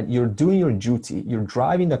want, right? You're doing your duty, you're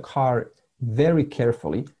driving the car very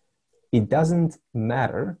carefully, it doesn't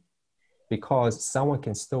matter because someone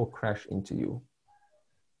can still crash into you.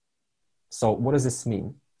 So what does this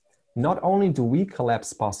mean? Not only do we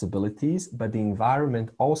collapse possibilities, but the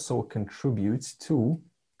environment also contributes to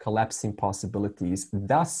collapsing possibilities,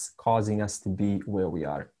 thus causing us to be where we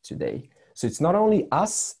are today. So it's not only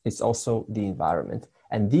us, it's also the environment.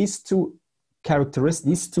 And these two characteristics,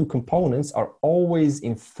 these two components are always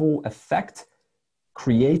in full effect,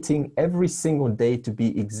 creating every single day to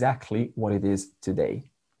be exactly what it is today.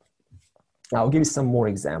 Now, I'll give you some more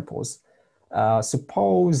examples.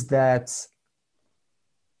 Suppose that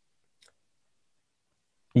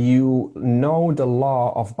you know the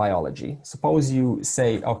law of biology. Suppose you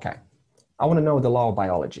say, okay, I want to know the law of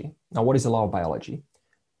biology. Now, what is the law of biology?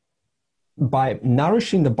 By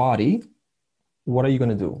nourishing the body, what are you going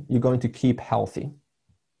to do? You're going to keep healthy.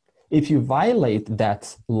 If you violate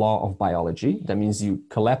that law of biology, that means you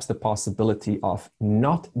collapse the possibility of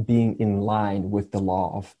not being in line with the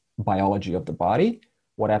law of biology of the body.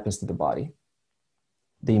 What happens to the body?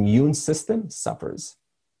 The immune system suffers.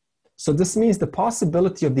 So this means the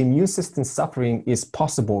possibility of the immune system suffering is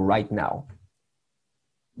possible right now.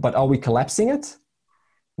 But are we collapsing it?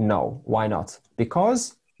 No. Why not?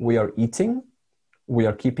 Because we are eating, we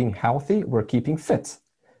are keeping healthy, we're keeping fit.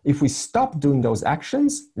 If we stop doing those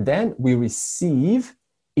actions, then we receive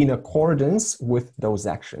in accordance with those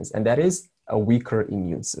actions. And that is a weaker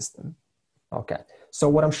immune system. Okay. So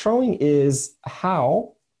what I'm showing is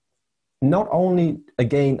how not only,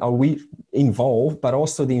 again, are we involved, but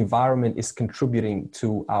also the environment is contributing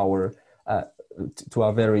to our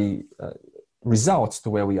very results to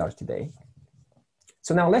where we are today.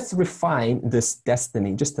 So now let's refine this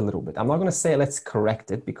destiny just a little bit. I'm not going to say let's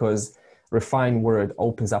correct it because refine word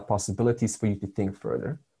opens up possibilities for you to think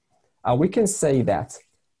further. We can say that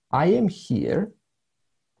I am here,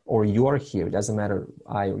 or you are here, it doesn't matter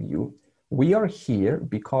I or you. We are here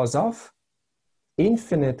because of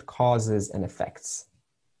infinite causes and effects.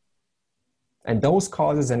 And those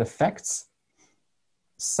causes and effects,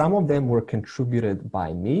 some of them were contributed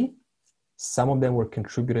by me, some of them were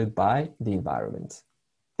contributed by the environment.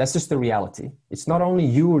 That's just the reality. It's not only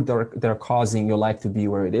you that are causing your life to be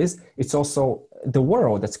where it is, it's also the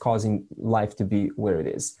world that's causing life to be where it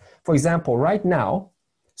is. For example, right now,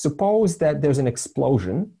 suppose that there's an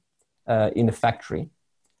explosion in a factory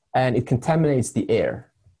and it contaminates the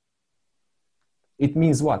air. It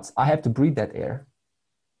means what? I have to breathe that air.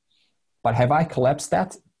 But have I collapsed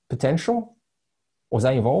that potential? Was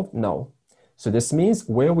I involved? No. So this means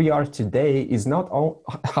where we are today is not all,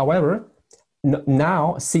 however,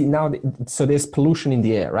 now, so there's pollution in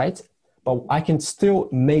the air, right? But I can still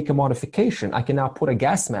make a modification. I can now put a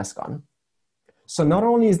gas mask on. So not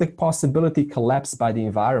only is the possibility collapsed by the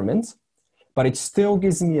environment, But it still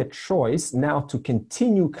gives me a choice now to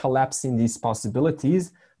continue collapsing these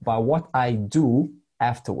possibilities by what I do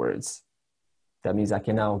afterwards. That means I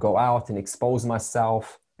can now go out and expose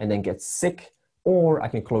myself and then get sick, or I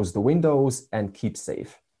can close the windows and keep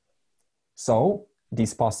safe. So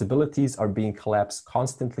these possibilities are being collapsed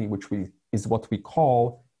constantly, which is what we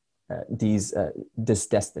call this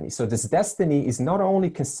destiny. So this destiny is not only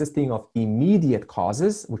consisting of immediate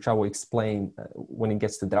causes, which I will explain when it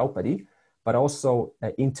gets to Draupadi, but also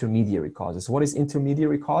intermediary causes. What is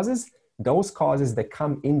intermediary causes? Those causes that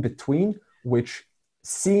come in between, which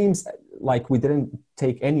seems like we didn't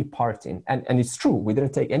take any part in. And it's true, we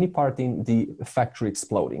didn't take any part in the factory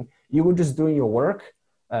exploding. You were just doing your work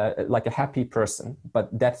like a happy person,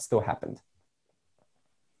 but that still happened.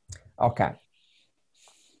 Okay.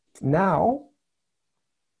 Now,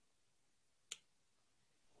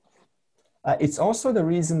 it's also the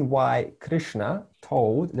reason why Krishna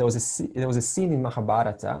told, there was a scene in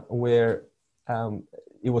Mahabharata where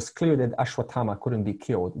it was clear that Ashwatthama couldn't be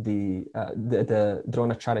killed, the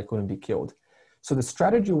Dronacharya couldn't be killed. So the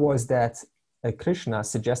strategy was that Krishna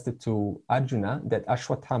suggested to Arjuna that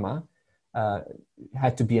Ashwatthama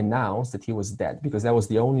had to be announced that he was dead, because that was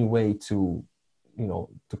the only way to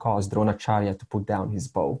cause Dronacharya to put down his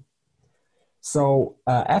bow. So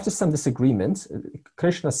after some disagreement,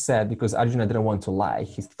 Krishna said, because Arjuna didn't want to lie,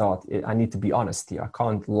 he thought, I need to be honest here. I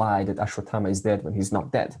can't lie that Ashwatthama is dead when he's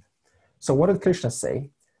not dead. So what did Krishna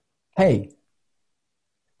say? Hey,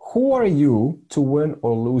 who are you to win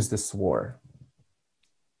or lose this war?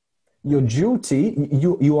 Your duty,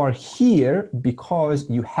 you are here because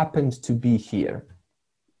you happened to be here,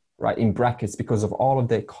 right? In brackets, because of all of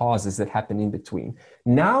the causes that happen in between.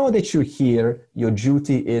 Now that you're here, your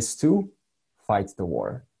duty is to fight the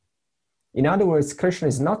war. In other words, Krishna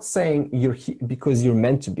is not saying you're here because you're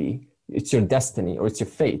meant to be, it's your destiny or it's your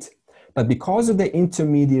fate. But because of the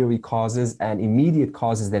intermediary causes and immediate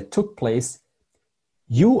causes that took place,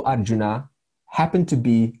 you, Arjuna, happen to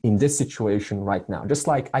be in this situation right now. Just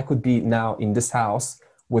like I could be now in this house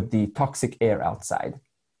with the toxic air outside.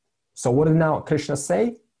 So what did now Krishna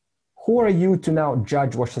say? Who are you to now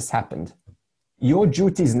judge what has happened? Your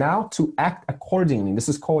duty is now to act accordingly. This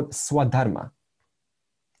is called swadharma.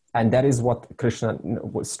 And that is what Krishna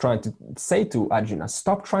was trying to say to Arjuna.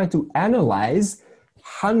 Stop trying to analyze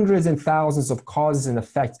hundreds and thousands of causes and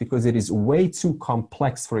effects, because it is way too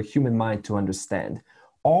complex for a human mind to understand.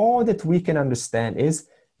 All that we can understand is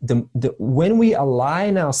when we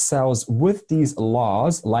align ourselves with these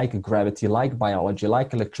laws, like gravity, like biology,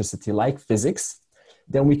 like electricity, like physics,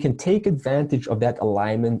 then we can take advantage of that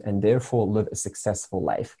alignment and therefore live a successful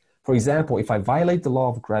life. For example, if I violate the law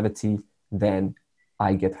of gravity, then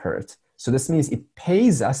I get hurt. So this means it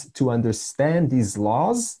pays us to understand these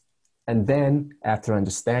laws, and then after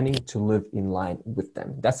understanding, to live in line with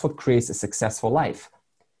them. That's what creates a successful life.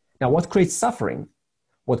 Now, what creates suffering?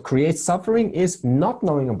 What creates suffering is not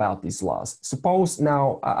knowing about these laws. Suppose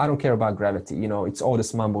now, I don't care about gravity, it's all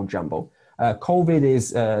this mumbo jumbo. COVID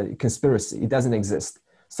is a conspiracy, it doesn't exist.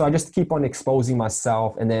 So I just keep on exposing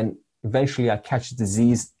myself, and then eventually I catch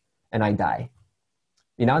disease and I die.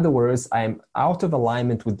 In other words, I'm out of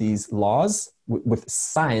alignment with these laws, with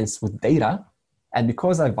science, with data, and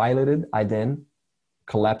because I violated, I then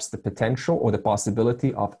collapse the potential or the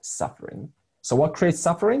possibility of suffering. So what creates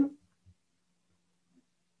suffering?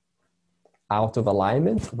 Out of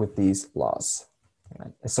alignment with these laws.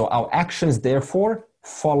 Right? So our actions, therefore,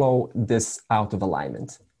 follow this out of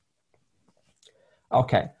alignment.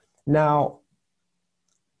 Okay, now,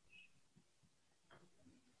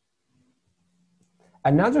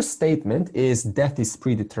 another statement is death is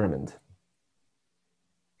predetermined.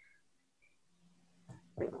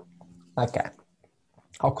 Okay,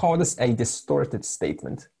 I'll call this a distorted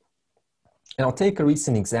statement. And I'll take a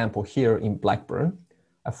recent example here in Blackburn.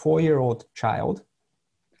 A 4-year-old child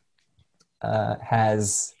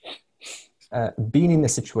has been in a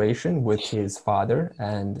situation with his father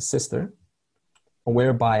and sister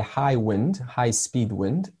whereby high speed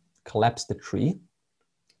wind collapsed the tree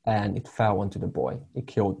and it fell onto the boy. It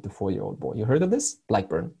killed the 4-year-old boy. You heard of this?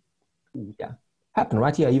 Blackburn. Yeah. Happened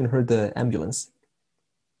right here. I even heard the ambulance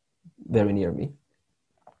very near me.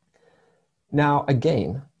 Now,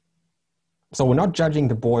 again, so we're not judging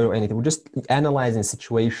the boy or anything. We're just analyzing the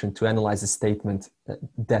situation to analyze the statement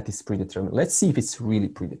that is predetermined. Let's see if it's really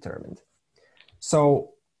predetermined.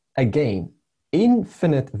 So again,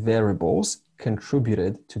 infinite variables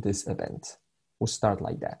contributed to this event. We'll start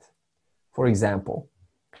like that. For example,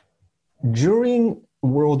 during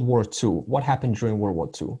World War II, what happened during World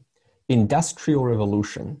War II? Industrial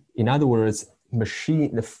revolution. In other words,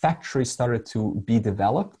 the factory started to be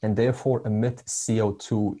developed and therefore emit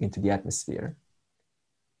CO2 into the atmosphere.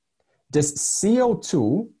 This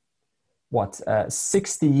CO2,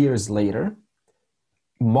 60 years later,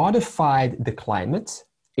 modified the climate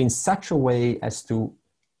in such a way as to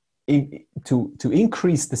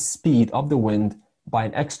increase the speed of the wind by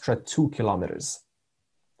an extra 2 kilometers.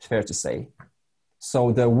 It's fair to say.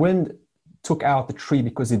 So the wind took out the tree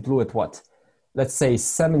because it blew at let's say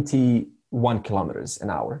 71 kilometers an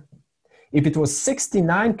hour. If it was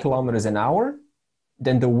 69 kilometers an hour,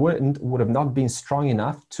 then the wind would have not been strong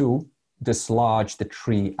enough to dislodge the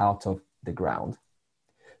tree out of the ground.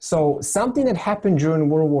 So something that happened during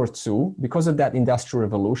World War II, because of that industrial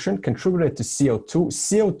revolution, contributed to CO2.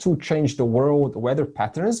 CO2 changed the world weather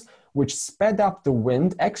patterns, which sped up the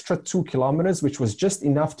wind extra 2 kilometers, which was just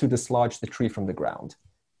enough to dislodge the tree from the ground.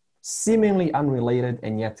 Seemingly unrelated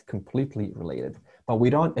and yet completely related. But we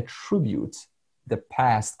don't attribute the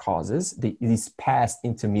past causes, these past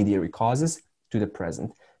intermediary causes, to the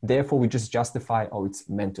present. Therefore, we just justify, oh, it's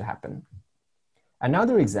meant to happen.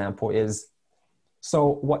 Another example is,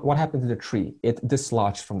 so what happened to the tree? It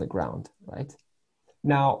dislodged from the ground, right?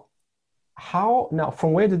 Now,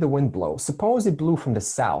 from where did the wind blow? Suppose it blew from the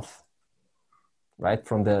south, right?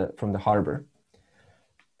 From the harbor.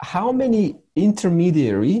 How many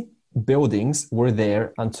intermediary buildings were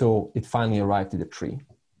there until it finally arrived to the tree?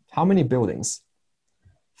 How many buildings?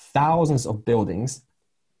 Thousands of buildings,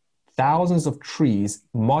 thousands of trees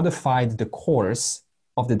modified the course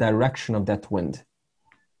of the direction of that wind.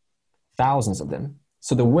 Thousands of them.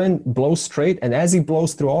 So the wind blows straight, and as it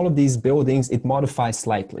blows through all of these buildings, it modifies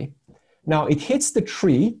slightly. Now it hits the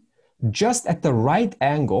tree just at the right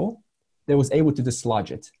angle that was able to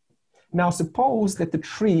dislodge it. Now suppose that the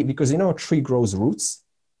tree, because a tree grows roots,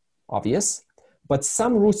 obvious, but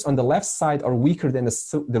some roots on the left side are weaker than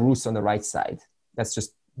the roots on the right side. That's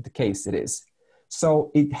just the case it is.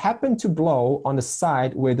 So it happened to blow on the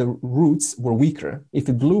side where the roots were weaker. If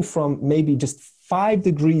it blew from maybe just 5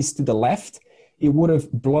 degrees to the left, it would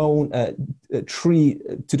have blown a tree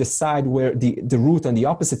to the side where the root on the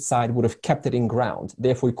opposite side would have kept it in ground.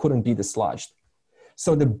 Therefore, it couldn't be dislodged.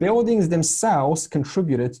 So the buildings themselves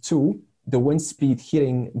contributed to the wind speed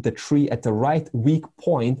hitting the tree at the right weak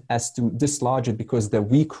point as to dislodge it, because the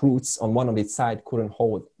weak roots on one of its side couldn't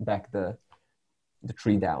hold back the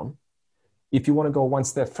tree down. If you want to go one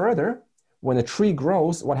step further, when a tree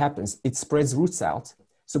grows, what happens? It spreads roots out.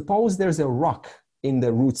 Suppose there's a rock in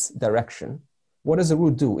the root's direction. What does the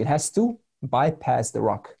root do? It has to bypass the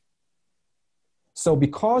rock. So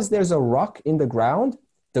because there's a rock in the ground,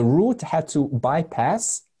 the root had to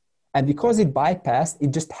bypass, and because it bypassed,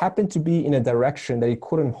 it just happened to be in a direction that it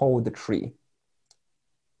couldn't hold the tree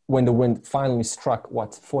when the wind finally struck,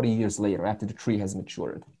 40 years later after the tree has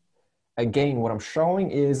matured. Again, what I'm showing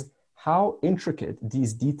is how intricate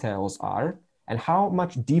these details are and how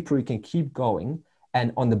much deeper we can keep going.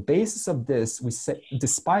 And on the basis of this, we say,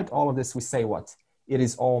 despite all of this, we say what? It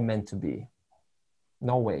is all meant to be.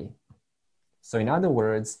 No way. So in other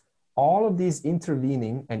words, all of these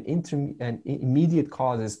intervening and immediate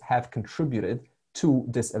causes have contributed to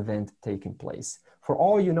this event taking place. For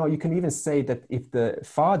all you know, you can even say that if the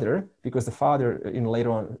father, because the father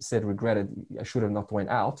later on said, regretted, I should have not went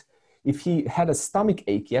out. If he had a stomach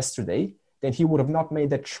ache yesterday, then he would have not made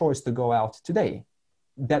that choice to go out today.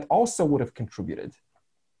 That also would have contributed.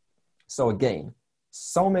 So again,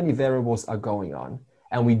 so many variables are going on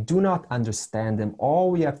and we do not understand them. All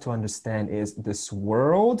we have to understand is this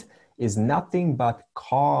world is nothing but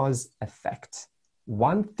cause effect.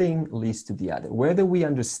 One thing leads to the other. Whether we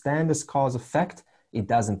understand this cause effect, it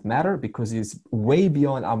doesn't matter because it's way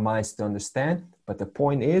beyond our minds to understand. But the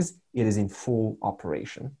point is, it is in full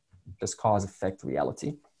operation, this cause effect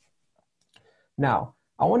reality. Now,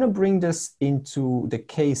 I want to bring this into the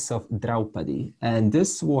case of Draupadi, and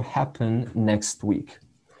this will happen next week.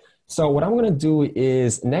 So what I'm going to do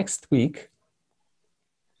is next week,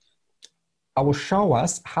 I will show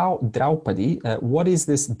us how Draupadi, what is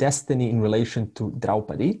this destiny in relation to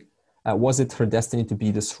Draupadi? Was it her destiny to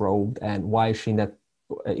be disrobed, and why is she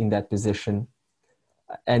in that position?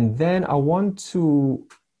 And then I want to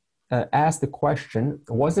ask the question,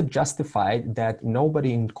 was it justified that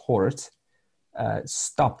nobody in court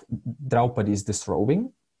stopped Draupadi's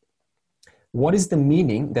disrobing? What is the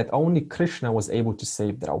meaning that only Krishna was able to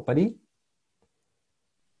save Draupadi?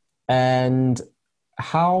 And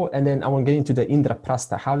how, and then I want to get into the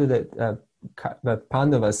Indraprastha. How did the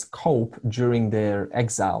Pandavas cope during their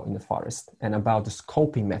exile in the forest, and about this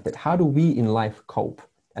coping method? How do we in life cope?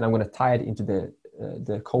 And I'm going to tie it into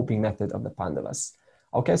the coping method of the Pandavas.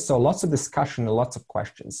 Okay, so lots of discussion and lots of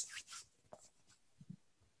questions.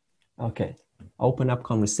 Okay. Open up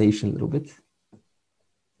conversation a little bit.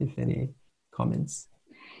 If any comments.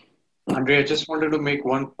 Andre, I just wanted to make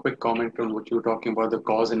one quick comment on what you were talking about, the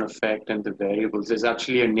cause and effect and the variables. There's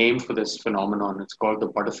actually a name for this phenomenon. It's called the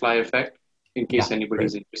butterfly effect, in case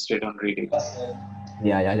anybody's interested on reading.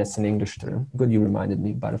 Yeah, that's an English term. Good, you reminded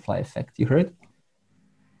me. Butterfly effect. You heard?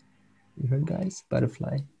 You heard, guys?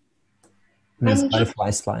 Butterfly. Means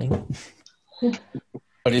butterflies flying.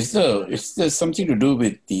 But is there something to do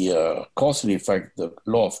with the cause and effect, the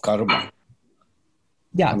law of karma?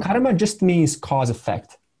 Yeah, karma just means cause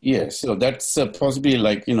effect. Yeah, so that's possibly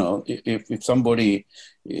like, if somebody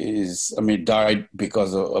died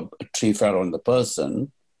because of a tree fell on the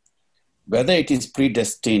person, whether it is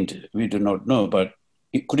predestined, we do not know, but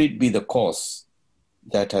could it be the cause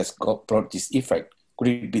that has brought this effect? Could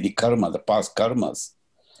it be the karma, the past karmas?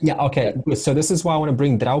 Yeah, okay. So this is why I want to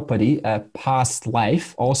bring Draupadi, past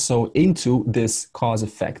life, also into this cause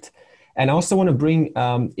effect. And I also want to bring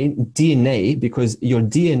in DNA, because your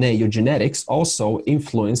DNA, your genetics also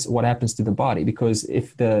influence what happens to the body. Because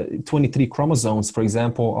if the 23 chromosomes, for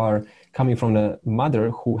example, are coming from the mother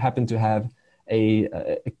who happen to have a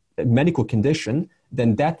medical condition,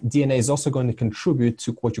 then that DNA is also going to contribute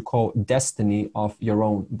to what you call destiny of your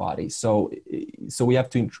own body. So we have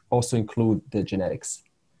to also include the genetics,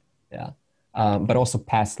 but also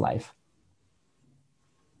past life.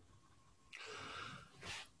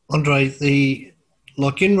 Andre,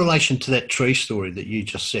 in relation to that tree story that you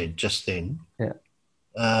just said just then. Yeah.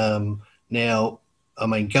 Now, I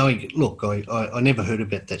never heard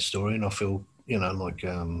about that story, and I feel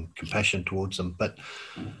compassion towards them. But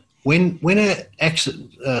when an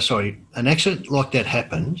accident like that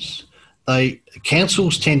happens,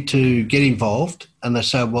 councils tend to get involved, and they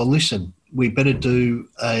say, "Well, listen, we better do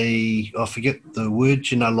I forget the word,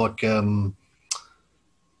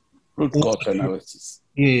 root cause analysis."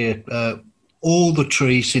 Yeah, all the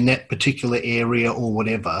trees in that particular area or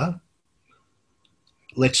whatever,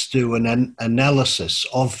 let's do an analysis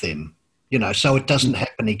of them, so it doesn't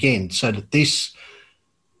happen again, so that this,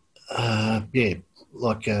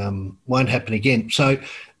 won't happen again. So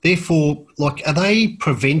therefore, are they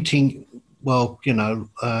preventing,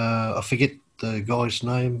 I forget the guy's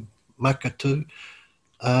name, Makatu,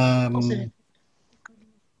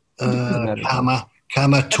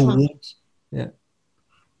 karma towards... Yeah.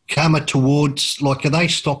 Karma towards, are they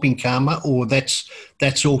stopping karma, or that's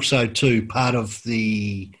also too part of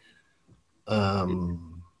the, story.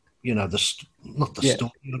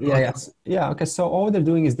 Yeah. Okay. So all they're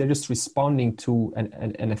doing is they're just responding to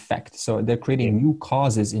an effect. So they're creating new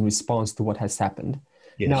causes in response to what has happened.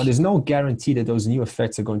 Yes. Now, there's no guarantee that those new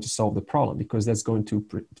effects are going to solve the problem, because that's going to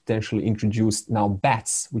potentially introduce now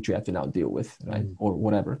bats, which you have to now deal with, right, or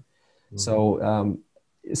whatever.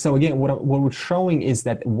 So again, what we're showing is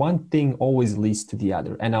that one thing always leads to the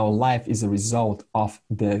other, and our life is a result of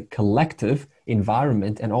the collective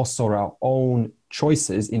environment and also our own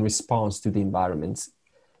choices in response to the environment's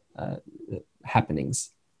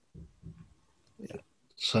happenings.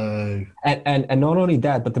 So and not only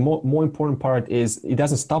that, but the more important part is it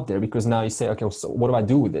doesn't stop there, because now you say, okay, so what do I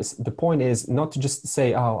do with this? The point is not to just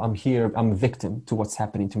say, oh, I'm here, I'm a victim to what's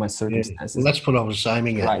happening to my circumstances. Well, that's what I was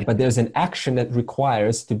aiming at. Right, but there's an action that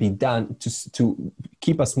requires to be done to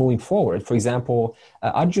keep us moving forward. For example,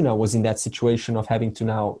 Arjuna was in that situation of having to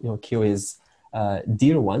now kill his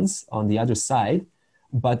dear ones on the other side.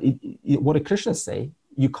 But what did Krishna say?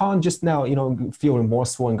 You can't just now, feel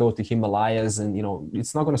remorseful and go to Himalayas and,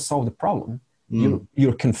 it's not going to solve the problem.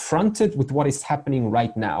 You're confronted with what is happening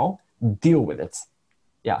right now. Deal with it.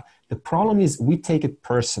 Yeah. The problem is we take it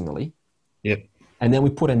personally. Yep. And then we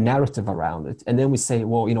put a narrative around it. And then we say,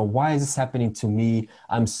 well, why is this happening to me?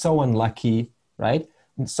 I'm so unlucky, right?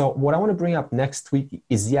 And so what I want to bring up next week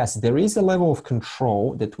is, yes, there is a level of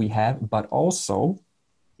control that we have, but also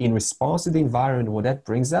in response to the environment, what that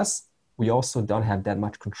brings us, we also don't have that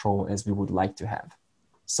much control as we would like to have.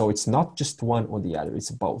 So it's not just one or the other,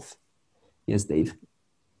 it's both. Yes, Dave.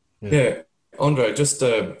 Yeah, Andre, just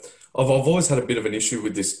I've always had a bit of an issue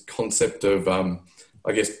with this concept of,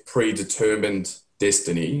 predetermined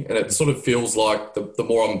destiny. And it sort of feels like the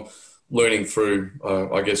more I'm learning through,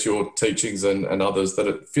 your teachings and others, that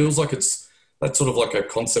it feels like that's sort of like a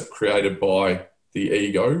concept created by the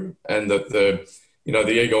ego, and that the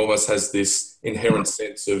ego almost has this inherent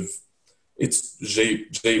sense of it's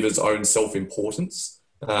Jiva's own self-importance,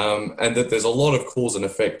 and that there's a lot of cause and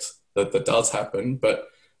effect that does happen, but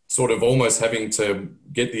sort of almost having to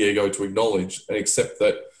get the ego to acknowledge and accept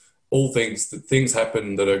that things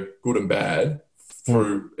happen that are good and bad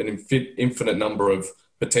through an infinite number of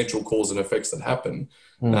potential cause and effects that happen.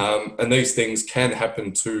 And these things can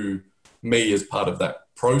happen to me as part of that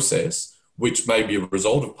process, which may be a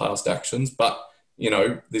result of past actions. But, you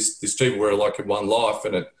know, this jiva, we're like in one life,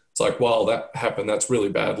 and it's like, well, that happened, that's really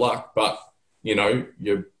bad luck. But, you know,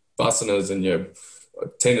 your vasanas and your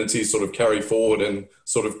tendencies sort of carry forward and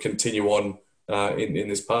sort of continue on in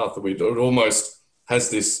this path. It almost has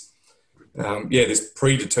this, this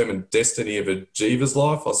predetermined destiny of a jiva's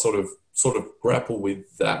life. I sort of grapple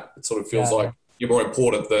with that. It sort of feels like you're more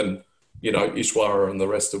important than, you know, Ishwara and the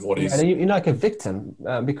rest of what is. And you're like a victim,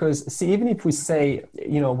 because see, even if we say,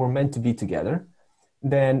 you know, we're meant to be together,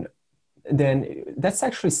 then that's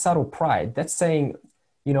actually subtle pride. That's saying,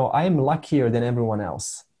 you know, I am luckier than everyone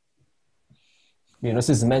else. You know, this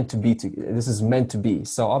is meant to be. This is meant to be.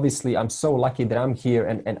 So obviously, I'm so lucky that I'm here,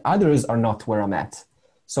 and others are not where I'm at.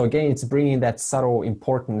 So again, it's bringing that subtle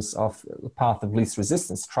importance of the path of least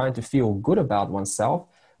resistance, trying to feel good about oneself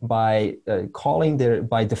by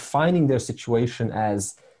by defining their situation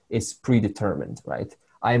as it's predetermined, right?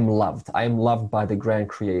 I am loved. I am loved by the grand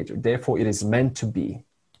creator. Therefore, it is meant to be,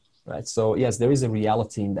 right? So yes, there is a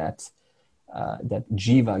reality in that, that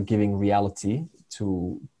jiva giving reality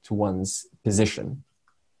to one's position.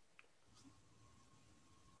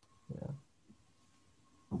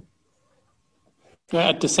 Yeah,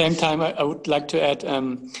 at the same time, I would like to add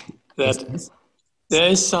that there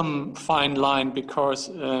is some fine line, because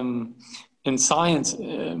in science,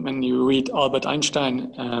 when you read Albert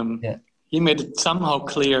Einstein, he made it somehow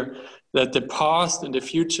clear that the past and the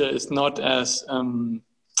future is not as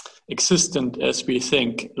existent as we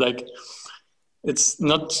think. Like, it's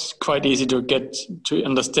not quite easy to get to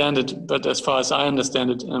understand it, but as far as I understand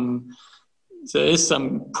it, there is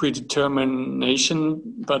some predetermination,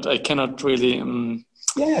 but I cannot really.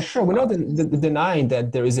 Sure. We're not denying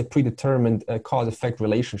that there is a predetermined cause-effect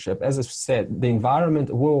relationship. As I said, the environment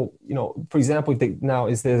will, you know, for example,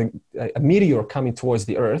 if there's a meteor coming towards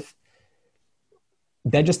the Earth,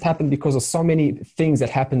 that just happened because of so many things that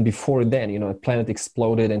happened before then. You know, a planet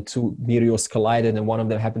exploded and two meteors collided, and one of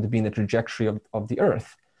them happened to be in the trajectory of the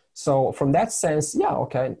Earth. So from that sense,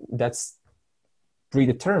 that's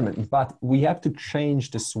predetermined. But we have to change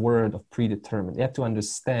this word of predetermined. You have to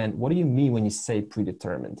understand, what do you mean when you say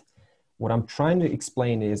predetermined? What I'm trying to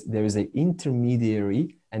explain is there is an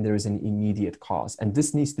intermediary and there is an immediate cause. And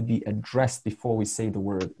this needs to be addressed before we say the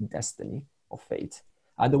word destiny or fate.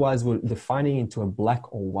 Otherwise, we're defining into a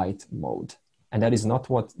black or white mode. And that is not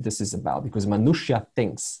what this is about, because Manushya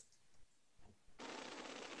thinks.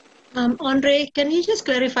 Andre, can you just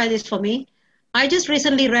clarify this for me? I just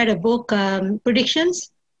recently read a book,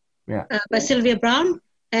 Predictions, by Sylvia Brown,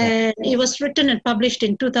 and it was written and published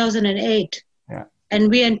in 2008. Yeah. And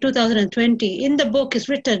we are in 2020. In the book is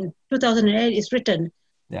written, 2008 is written,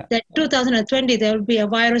 that 2020 there will be a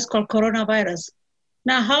virus called coronavirus.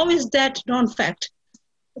 Now, how is that non-fact?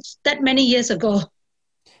 It's that many years ago.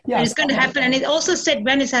 And it's going to happen. And it also said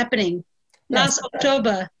when it's happening. Last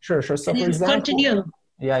October. Sure. So and for example, continue.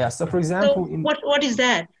 So for example, what is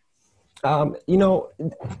that? You know,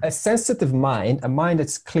 a sensitive mind, a mind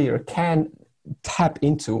that's clear, can tap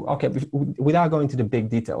into, without going to the big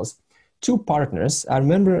details, two partners. I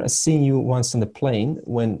remember seeing you once on the plane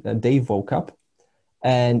when Dave woke up,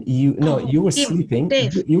 and you were sleeping.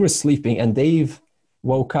 Dave. You were sleeping, and Dave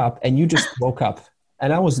woke up, and you just woke up.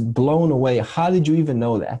 And I was blown away. How did you even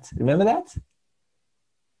know that? Remember that?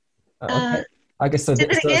 Okay. I guess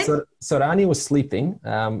so Rani was sleeping.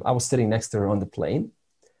 I was sitting next to her on the plane.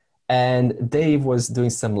 And Dave was doing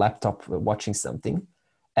some laptop, watching something.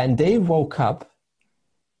 And Dave woke up.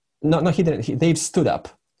 No, he didn't. Dave stood up.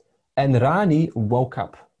 And Rani woke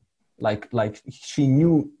up. Like she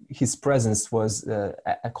knew his presence was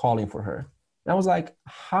a calling for her. And I was like,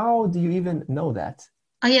 how do you even know that?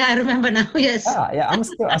 Oh, yeah, I remember now, yes.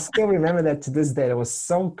 I still remember that to this day. It was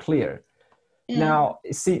so clear. Yeah. Now,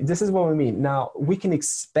 see, this is what we mean. Now, we can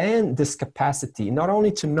expand this capacity, not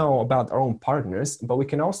only to know about our own partners, but we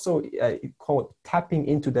can also call it tapping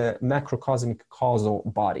into the macrocosmic causal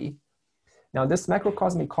body. Now, this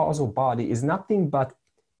macrocosmic causal body is nothing but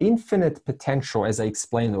infinite potential, as I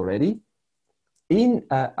explained already, in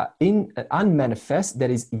unmanifest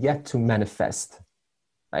that is yet to manifest,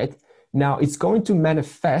 right? Now, it's going to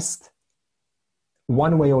manifest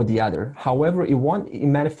one way or the other. However, it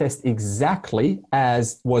manifests exactly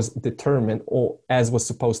as was determined or as was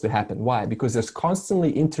supposed to happen. Why? Because there's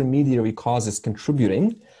constantly intermediary causes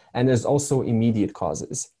contributing, and there's also immediate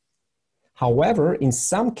causes. However, in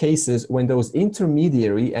some cases, when those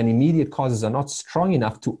intermediary and immediate causes are not strong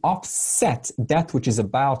enough to offset that which is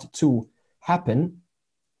about to happen,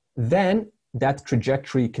 then that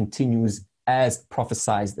trajectory continues as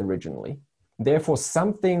prophesied originally. Therefore,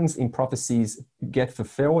 some things in prophecies get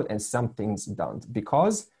fulfilled and some things don't.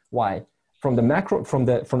 Because why? From the macro, from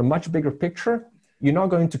the much bigger picture, you're not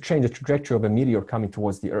going to change the trajectory of a meteor coming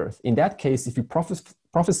towards the Earth. In that case, if you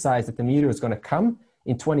prophesize that the meteor is going to come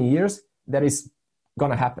in 20 years, that is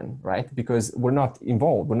going to happen, right? Because we're not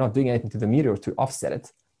involved. We're not doing anything to the meteor to offset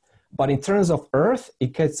it. But in terms of Earth,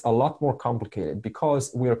 it gets a lot more complicated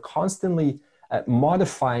because we are constantly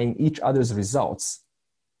modifying each other's results,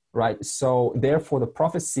 right? So therefore, the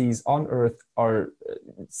prophecies on Earth are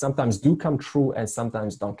sometimes do come true and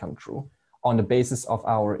sometimes don't come true on the basis of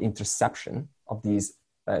our interception of these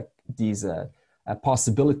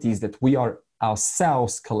possibilities that we are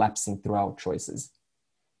ourselves collapsing through our choices.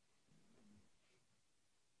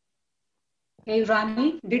 Hey,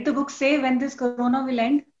 Rani, did the book say when this corona will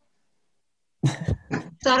end?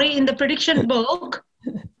 Sorry, in the prediction book,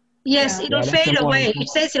 yes, it'll fade away. It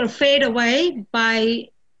says it'll fade away by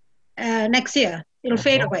next year. It'll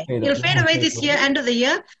fade away. It'll fade away this year, end of the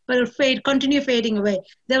year, but it'll continue fading away.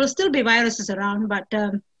 There will still be viruses around, but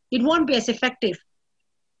it won't be as effective.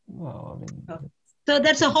 Well, I mean, so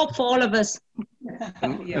that's a hope for all of us.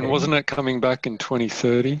 And wasn't it coming back in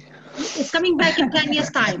 2030? It's coming back in 10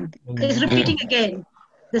 years' time. It's repeating again.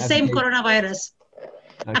 The same coronavirus.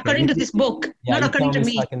 Okay. According to this book, not according to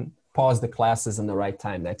me. I can pause the classes in the right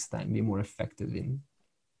time next time, be more effective in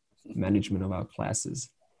management of our classes.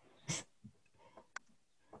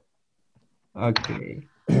 Okay.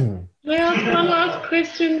 May I ask one last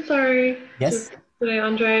question? Sorry. Yes. Today,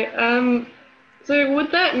 Andre. So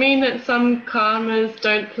would that mean that some karmas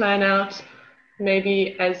don't plan out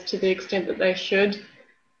maybe as to the extent that they should?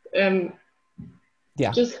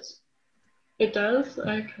 Yeah. Just, it does?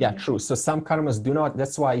 Okay. Yeah, true. So some karmas do not.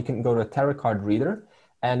 That's why you can go to a tarot card reader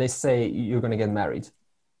and they say you're going to get married.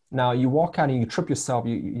 Now you walk out and you trip yourself,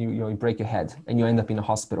 you break your head and you end up in a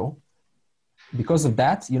hospital. Because of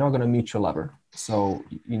that, you're not going to meet your lover. So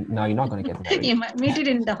now you're not going to get married. You might meet it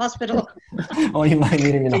in the hospital. Or you might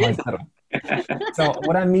meet it in the hospital. So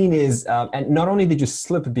what I mean is, and not only did you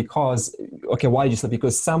slip because, okay, why did you slip?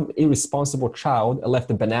 Because some irresponsible child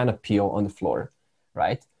left a banana peel on the floor,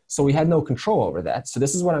 right? So we had no control over that. So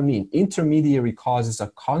this is what I mean. Intermediary causes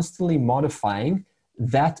are constantly modifying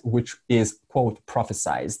that which is, quote,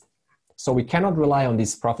 prophesized. So we cannot rely on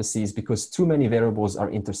these prophecies because too many variables are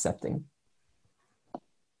intercepting.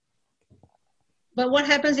 But what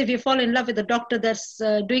happens if you fall in love with the doctor that's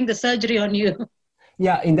doing the surgery on you?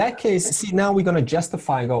 Yeah, in that case, see, now we're going to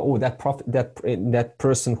justify and go, oh, that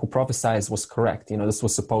person who prophesied was correct. This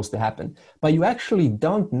was supposed to happen. But you actually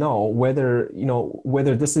don't know whether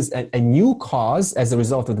this is a new cause as a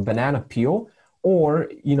result of the banana peel, or,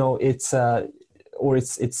 it's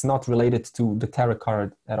not related to the tarot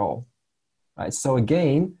card at all. Right? So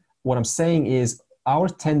again, what I'm saying is our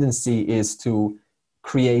tendency is to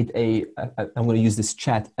create I'm going to use this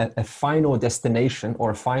chat, a final destination or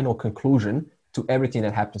a final conclusion to everything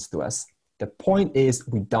that happens to us. The point is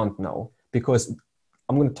we don't know, because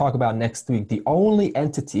I'm going to talk about next week, the only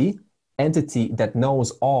entity that knows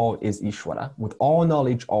all is Ishvara, with all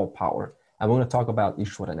knowledge, all power. And we're going to talk about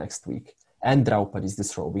Ishvara next week, and Draupadi's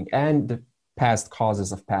disrobing, and the past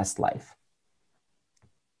causes of past life.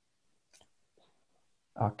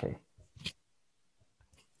 Okay.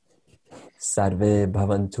 Sarve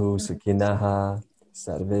bhavantu sukinaha,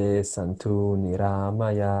 sarve santu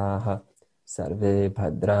niramayaha, sarve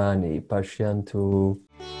bhadrani pashyantu.